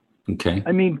not. Okay.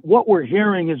 I mean, what we're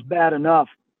hearing is bad enough,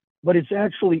 but it's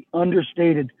actually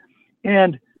understated.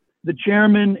 And the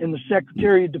chairman and the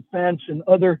Secretary of Defense and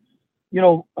other,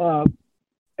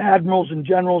 admirals and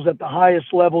generals at the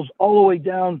highest levels, all the way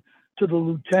down to the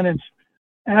lieutenants,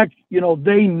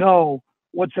 they know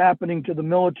what's happening to the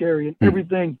military, and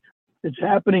everything that's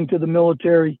happening to the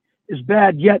military is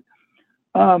bad. Yet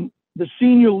the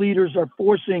senior leaders are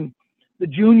forcing the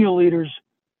junior leaders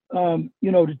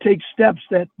to take steps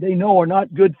that they know are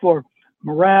not good for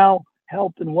morale,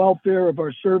 health, and welfare of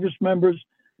our service members,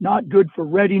 not good for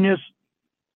readiness.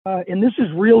 And this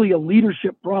is really a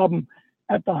leadership problem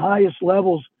at the highest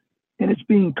levels, and it's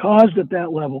being caused at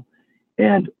that level.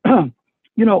 And,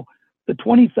 the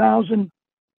 20,000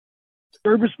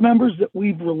 service members that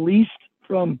we've released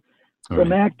from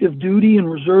active duty and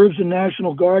reserves and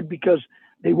National Guard because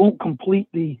they won't complete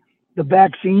the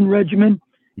vaccine regimen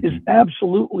is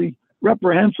absolutely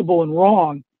reprehensible and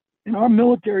wrong. And our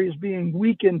military is being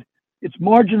weakened. It's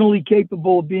marginally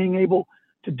capable of being able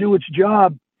to do its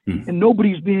job, and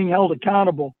nobody's being held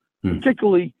accountable,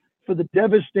 particularly for the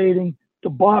devastating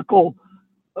debacle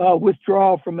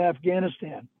withdrawal from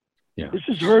Afghanistan. Yeah. This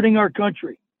is hurting our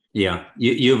country. Yeah,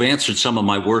 you've answered some of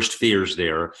my worst fears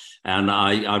there. And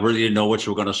I really didn't know what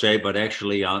you were going to say, but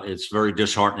actually it's very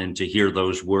disheartening to hear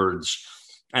those words.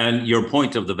 And your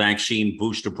point of the vaccine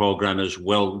booster program is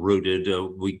well rooted.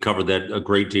 We covered that a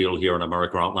great deal here on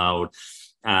America Out Loud.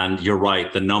 And you're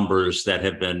right, the numbers that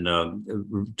have been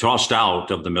tossed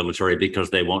out of the military because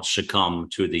they won't succumb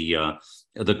to the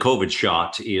COVID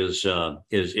shot is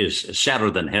sadder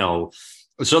than hell.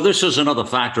 So this is another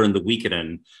factor in the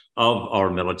weakening of our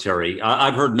military.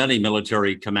 I've heard many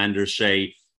military commanders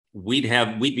say we'd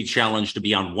be challenged to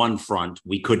be on one front.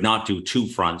 We could not do two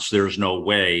fronts. There's no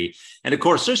way. And of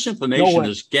course, this information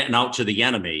is getting out to the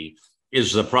enemy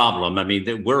is the problem. I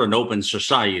mean, we're an open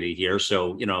society here.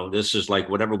 So, this is like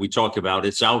whatever we talk about,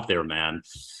 it's out there, man.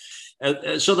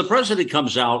 So the president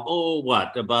comes out,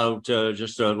 about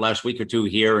just last week or two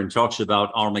here and talks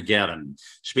about Armageddon,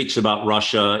 speaks about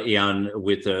Russia and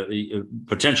with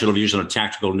potential of using a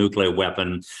tactical nuclear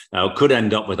weapon, could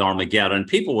end up with Armageddon.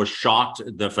 People were shocked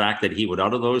at the fact that he would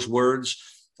utter those words.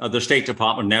 The State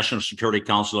Department, National Security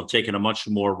Council have taken a much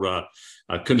more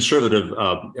conservative,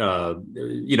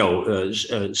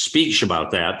 speech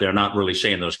about that. They're not really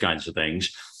saying those kinds of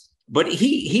things. But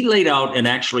he laid out an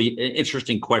actually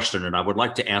interesting question, and I would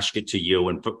like to ask it to you,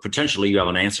 and potentially you have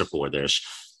an answer for this.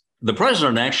 The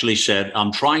president actually said,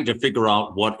 I'm trying to figure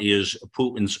out what is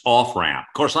Putin's off-ramp.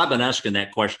 Of course, I've been asking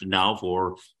that question now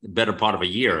for the better part of a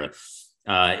year.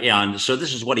 And so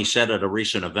this is what he said at a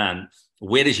recent event.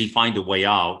 Where does he find a way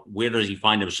out? Where does he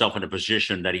find himself in a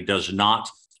position that he does not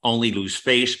only lose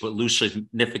face, but lose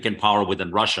significant power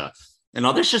within Russia? And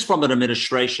now this is from an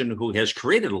administration who has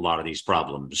created a lot of these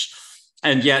problems.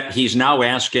 And yet he's now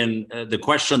asking the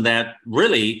question that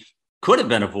really could have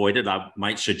been avoided, I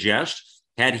might suggest,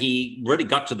 had he really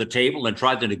got to the table and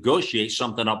tried to negotiate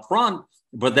something up front.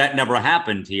 But that never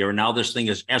happened here. Now this thing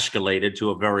has escalated to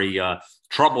a very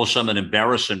troublesome and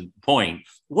embarrassing point.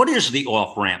 What is the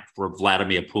off-ramp for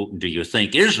Vladimir Putin, do you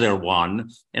think? Is there one?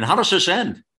 And how does this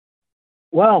end?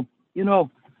 Well,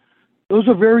 those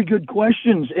are very good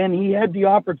questions. And he had the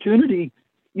opportunity,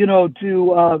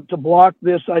 to block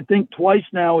this, I think, twice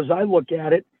now as I look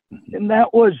at it. And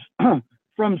that was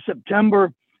from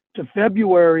September to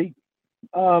February,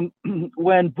 when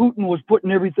Putin was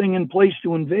putting everything in place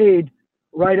to invade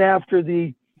right after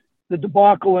the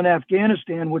debacle in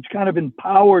Afghanistan, which kind of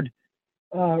empowered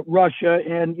Russia.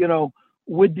 And,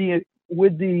 with the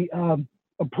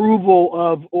approval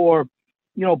of, or,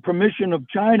 permission of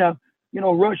China,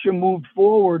 Russia moved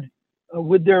forward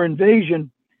with their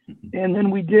invasion. And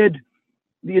then we did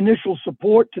the initial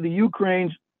support to the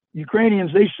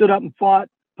Ukrainians. They stood up and fought,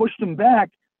 pushed them back.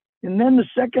 And then the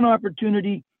second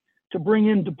opportunity to bring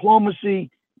in diplomacy,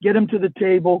 get him to the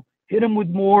table, hit him with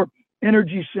more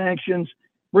energy sanctions,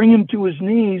 bring him to his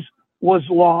knees was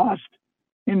lost.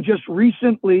 And just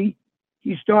recently,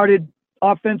 he started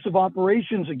offensive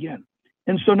operations again.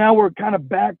 And so now we're kind of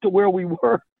back to where we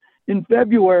were in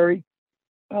February.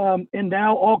 And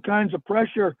now all kinds of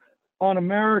pressure on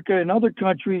America and other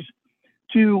countries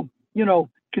to,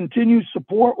 continue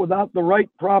support without the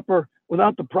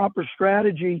proper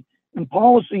strategy and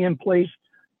policy in place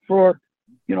for,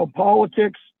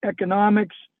 politics,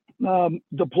 economics,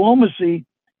 diplomacy.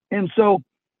 And so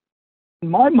in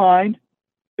my mind,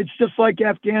 it's just like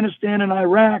Afghanistan and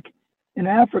Iraq and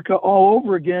Africa all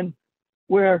over again,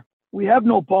 where we have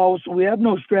no policy, we have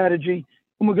no strategy,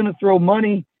 and we're going to throw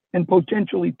money and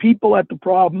potentially people at the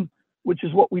problem, which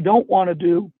is what we don't want to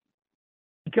do,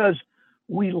 because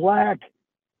we lack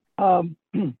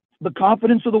the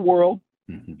confidence of the world.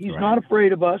 He's not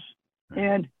afraid of us.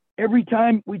 And every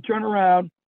time we turn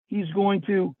around, he's going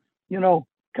to,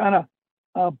 kind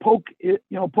of poke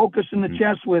us in the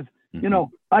chest with,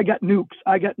 I got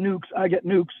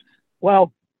nukes.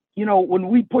 Well, when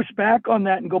we push back on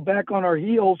that and go back on our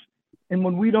heels, and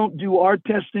when we don't do our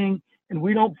testing and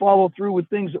we don't follow through with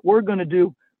things that we're going to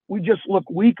do, we just look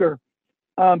weaker.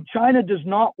 China does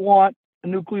not want a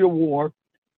nuclear war,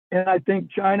 and I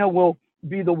think China will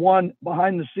be the one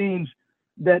behind the scenes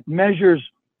that measures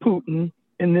Putin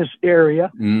in this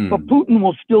area, but Putin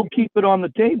will still keep it on the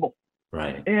table.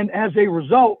 Right. And as a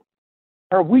result,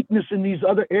 our weakness in these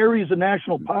other areas of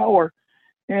national power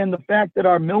and the fact that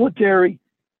our military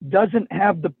doesn't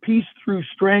have the peace through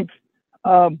strength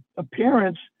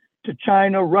appearance to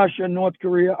China, Russia, North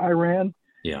Korea, Iran.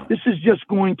 Yeah. This is just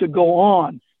going to go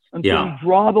on until we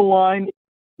draw the line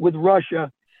with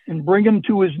Russia and bring him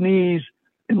to his knees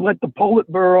and let the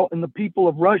Politburo and the people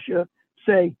of Russia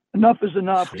say, enough is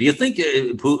enough. Do you think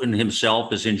Putin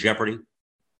himself is in jeopardy?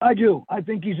 I do. I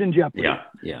think he's in jeopardy.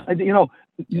 Yeah.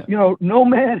 No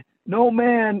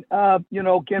man,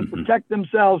 can protect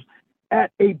themselves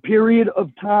at a period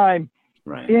of time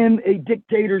in a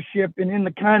dictatorship and in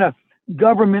the kind of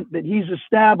government that he's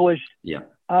established. Yeah.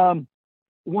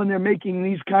 When they're making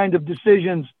these kind of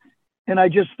decisions, and I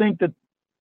just think that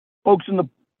folks in the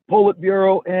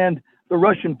Politburo and the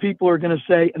Russian people are going to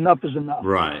say enough is enough.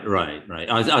 Right.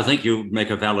 I think you make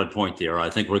a valid point there. I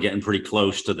think we're getting pretty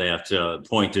close to that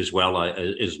point as well,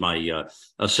 is my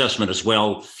assessment as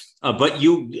well. But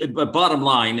bottom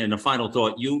line, and a final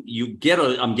thought,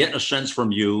 I'm getting a sense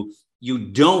from you, you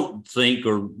don't think,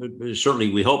 or certainly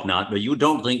we hope not, but you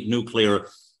don't think nuclear,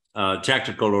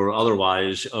 tactical or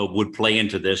otherwise, would play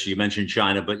into this. You mentioned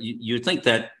China, but you think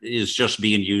that is just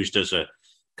being used as a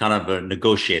kind of a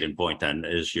negotiating point, then,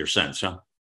 is your sense, huh?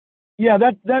 Yeah,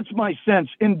 that's my sense.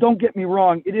 And don't get me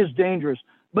wrong, it is dangerous,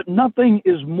 but nothing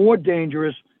is more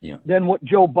dangerous than what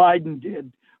Joe Biden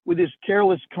did with his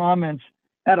careless comments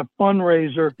at a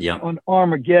fundraiser on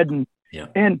Armageddon. Yeah.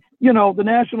 And, the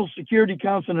National Security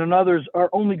Council and others are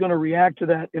only going to react to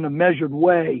that in a measured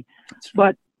way.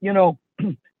 But,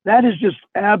 that is just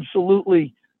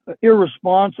absolutely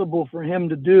irresponsible for him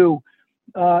to do.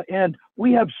 And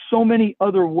we have so many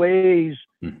other ways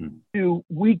to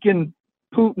weaken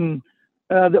Putin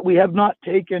that we have not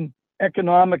taken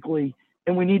economically,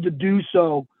 and we need to do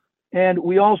so. And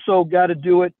we also got to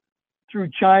do it through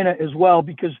China as well,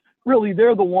 because really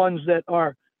they're the ones that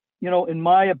are, in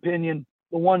my opinion,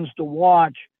 the ones to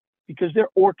watch, because they're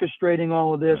orchestrating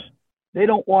all of this. They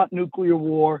don't want nuclear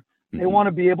war. They want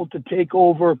to be able to take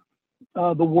over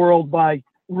the world by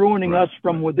ruining us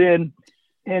from within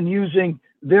and using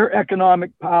their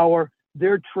economic power,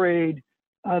 their trade,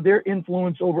 their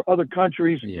influence over other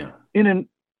countries in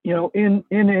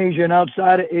Asia and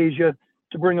outside of Asia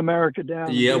to bring America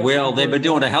down. Yeah, well, they've been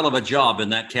doing a hell of a job in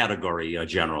that category,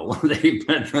 General. They've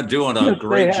been doing a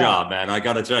great job, man. I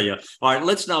got to tell you. All right,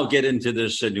 let's now get into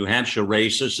this New Hampshire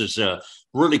race. This is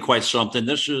really quite something.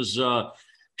 This is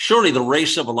surely the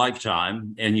race of a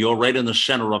lifetime, and you're right in the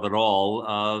center of it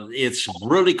all. It's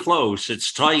really close.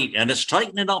 It's tight, and it's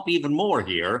tightening up even more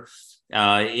here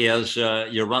as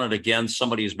you're running against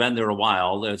somebody who's been there a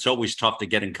while. It's always tough to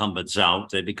get incumbents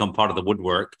out. They become part of the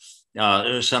woodwork.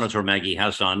 Senator Maggie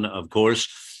Hassan, of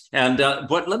course. And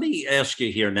but let me ask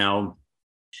you here now.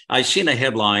 I seen a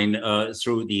headline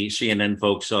through the CNN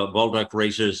folks. Baldock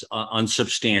raises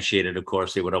unsubstantiated, of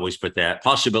course, they would always put that,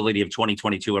 possibility of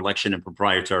 2022 election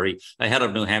impropriety ahead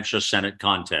of New Hampshire Senate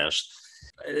contest.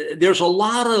 There's a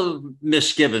lot of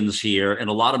misgivings here and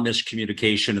a lot of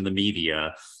miscommunication in the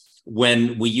media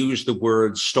when we use the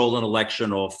word stolen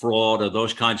election or fraud or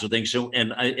those kinds of things. So,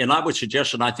 and I would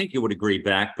suggest, and I think you would agree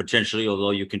back potentially,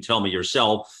 although you can tell me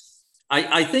yourself,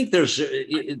 I think there's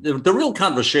the real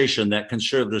conversation that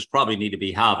conservatives probably need to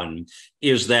be having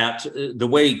is that the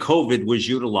way COVID was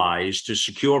utilized to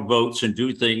secure votes and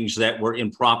do things that were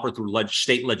improper through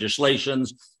state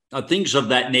legislations, things of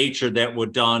that nature that were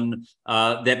done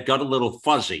that got a little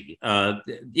fuzzy,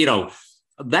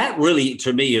 that really,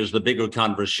 to me, is the bigger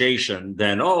conversation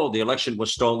than, the election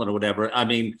was stolen or whatever. I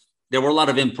mean, there were a lot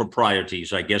of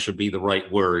improprieties, I guess would be the right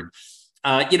word.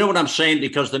 You know what I'm saying?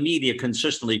 Because the media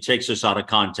consistently takes this out of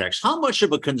context. How much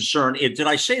of a concern, did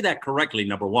I say that correctly,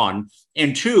 number one?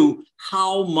 And two,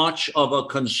 how much of a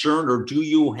concern, or do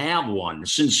you have one,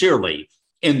 sincerely,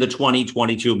 in the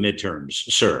 2022 midterms,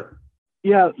 sir?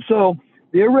 Yeah, so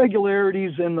the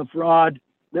irregularities and the fraud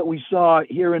that we saw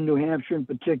here in New Hampshire in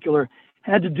particular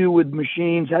had to do with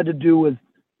machines, had to do with,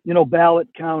 ballot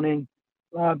counting.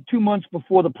 2 months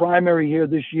before the primary here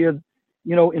this year,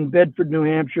 in Bedford, New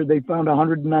Hampshire, they found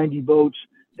 190 votes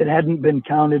that hadn't been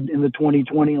counted in the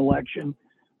 2020 election.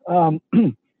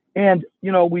 And,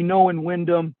 we know in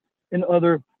Windham and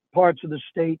other parts of the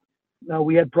state,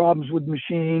 we had problems with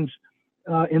machines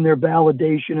in their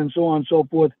validation and so on and so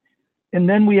forth. And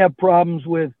then we have problems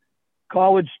with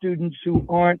college students who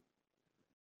aren't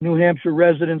New Hampshire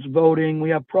residents voting.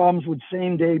 We have problems with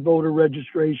same-day voter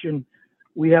registration.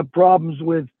 We have problems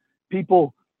with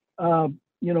people.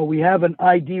 We have an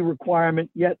ID requirement,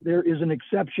 yet there is an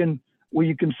exception where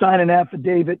you can sign an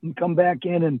affidavit and come back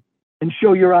in and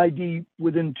show your ID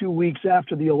within 2 weeks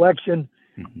after the election.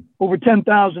 Mm-hmm. Over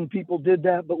 10,000 people did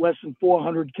that, but less than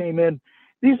 400 came in.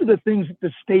 These are the things that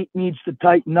the state needs to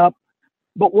tighten up.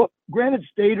 But what Granite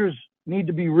Staters need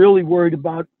to be really worried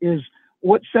about is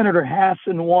what Senator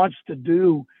Hassan wants to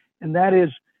do, and that is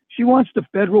she wants to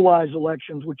federalize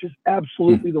elections, which is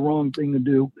absolutely the wrong thing to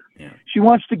do. Yeah. She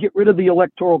wants to get rid of the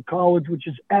Electoral College, which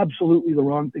is absolutely the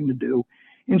wrong thing to do.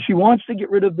 And she wants to get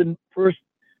rid of the first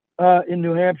in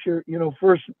New Hampshire,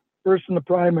 first in the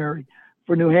primary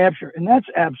for New Hampshire. And that's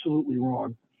absolutely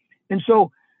wrong. And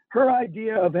so her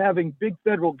idea of having big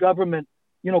federal government,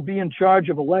 be in charge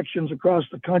of elections across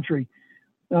the country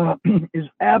is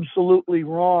absolutely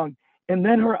wrong. And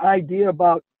then her idea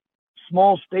about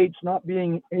small states not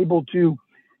being able to,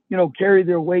 carry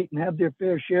their weight and have their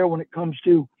fair share when it comes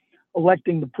to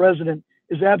electing the president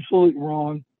is absolutely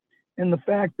wrong. And the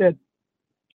fact that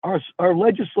our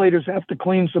legislators have to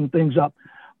clean some things up.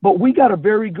 But we got a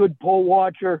very good poll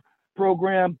watcher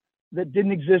program that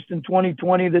didn't exist in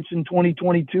 2020 that's in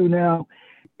 2022 now.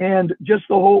 And just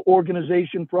the whole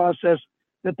organization process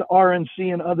that the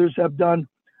RNC and others have done,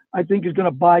 I think is going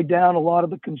to buy down a lot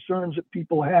of the concerns that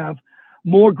people have.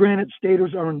 More Granite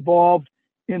Staters are involved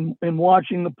in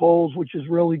watching the polls, which is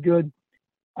really good.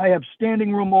 I have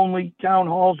standing room only town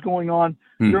halls going on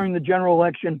during the general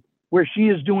election where she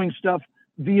is doing stuff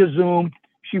via Zoom.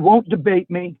 She won't debate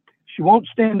me. She won't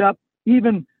stand up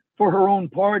even for her own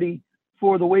party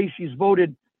for the way she's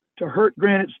voted to hurt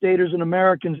Granite Staters and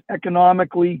Americans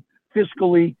economically,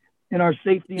 fiscally, in our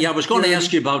safety. Yeah, I was going to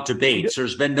ask you about debates.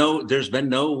 There's been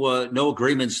no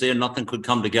agreements there. Nothing could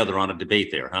come together on a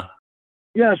debate there, huh?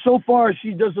 Yeah, so far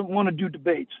she doesn't want to do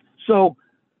debates. So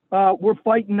we're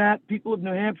fighting that. People of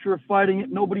New Hampshire are fighting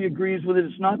it. Nobody agrees with it.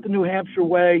 It's not the New Hampshire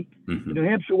way. Mm-hmm. The New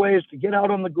Hampshire way is to get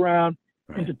out on the ground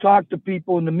and to talk to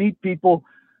people and to meet people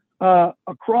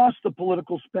across the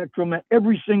political spectrum at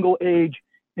every single age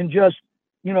and just,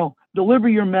 deliver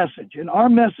your message. And our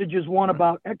message is one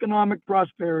about economic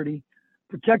prosperity,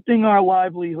 protecting our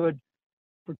livelihood,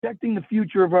 protecting the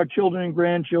future of our children and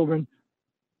grandchildren,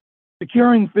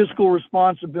 securing fiscal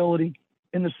responsibility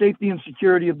and the safety and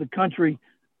security of the country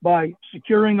by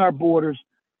securing our borders,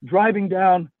 driving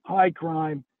down high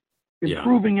crime,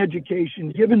 improving education,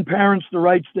 giving parents the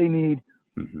rights they need,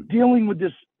 dealing with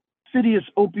this insidious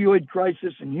opioid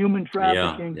crisis and human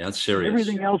trafficking. Yeah, that's serious.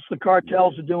 Everything else the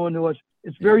cartels are doing to us.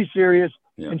 It's very serious.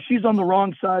 Yeah. And she's on the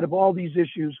wrong side of all these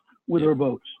issues with her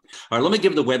votes. All right, let me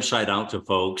give the website out to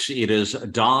folks. It is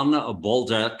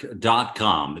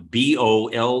donbolduc.com,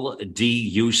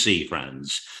 BOLDUC,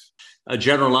 friends.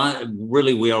 General,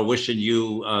 really, we are wishing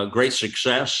you great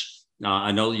success.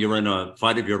 I know you're in a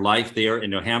fight of your life there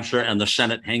in New Hampshire, and the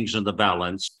Senate hangs in the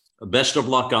balance. Best of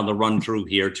luck on the run through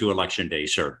here to Election Day,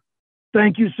 sir.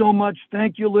 Thank you so much.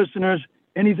 Thank you, listeners.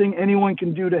 Anything anyone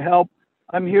can do to help.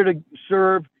 I'm here to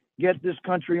serve, get this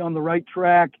country on the right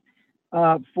track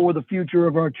for the future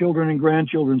of our children and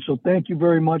grandchildren. So thank you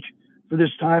very much for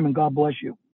this time, and God bless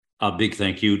you. A big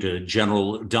thank you to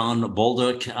General Don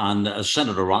Bolduc and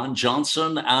Senator Ron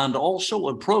Johnson, and also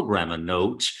a program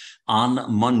note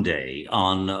on Monday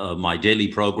on my daily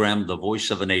program, The Voice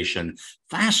of a Nation.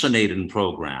 Fascinating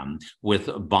program with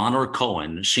Bonner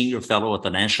Cohen, Senior Fellow at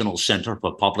the National Center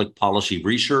for Public Policy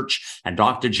Research, and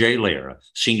Dr. Jay Lehr,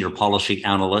 Senior Policy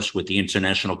Analyst with the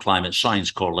International Climate Science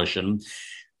Coalition.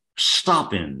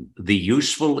 Stopping the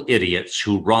useful idiots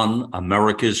who run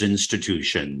America's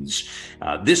institutions.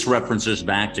 This references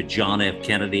back to John F.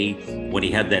 Kennedy when he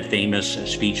had that famous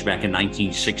speech back in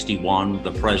 1961,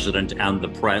 The President and the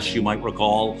Press, you might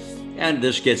recall. And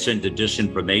this gets into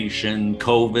disinformation,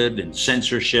 COVID, and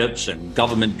censorships and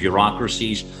government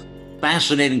bureaucracies.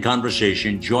 Fascinating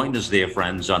conversation. Join us there,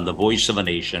 friends, on The Voice of a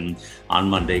Nation on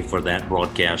Monday for that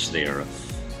broadcast there.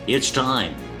 It's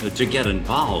time to get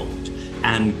involved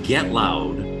and get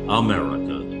loud, America.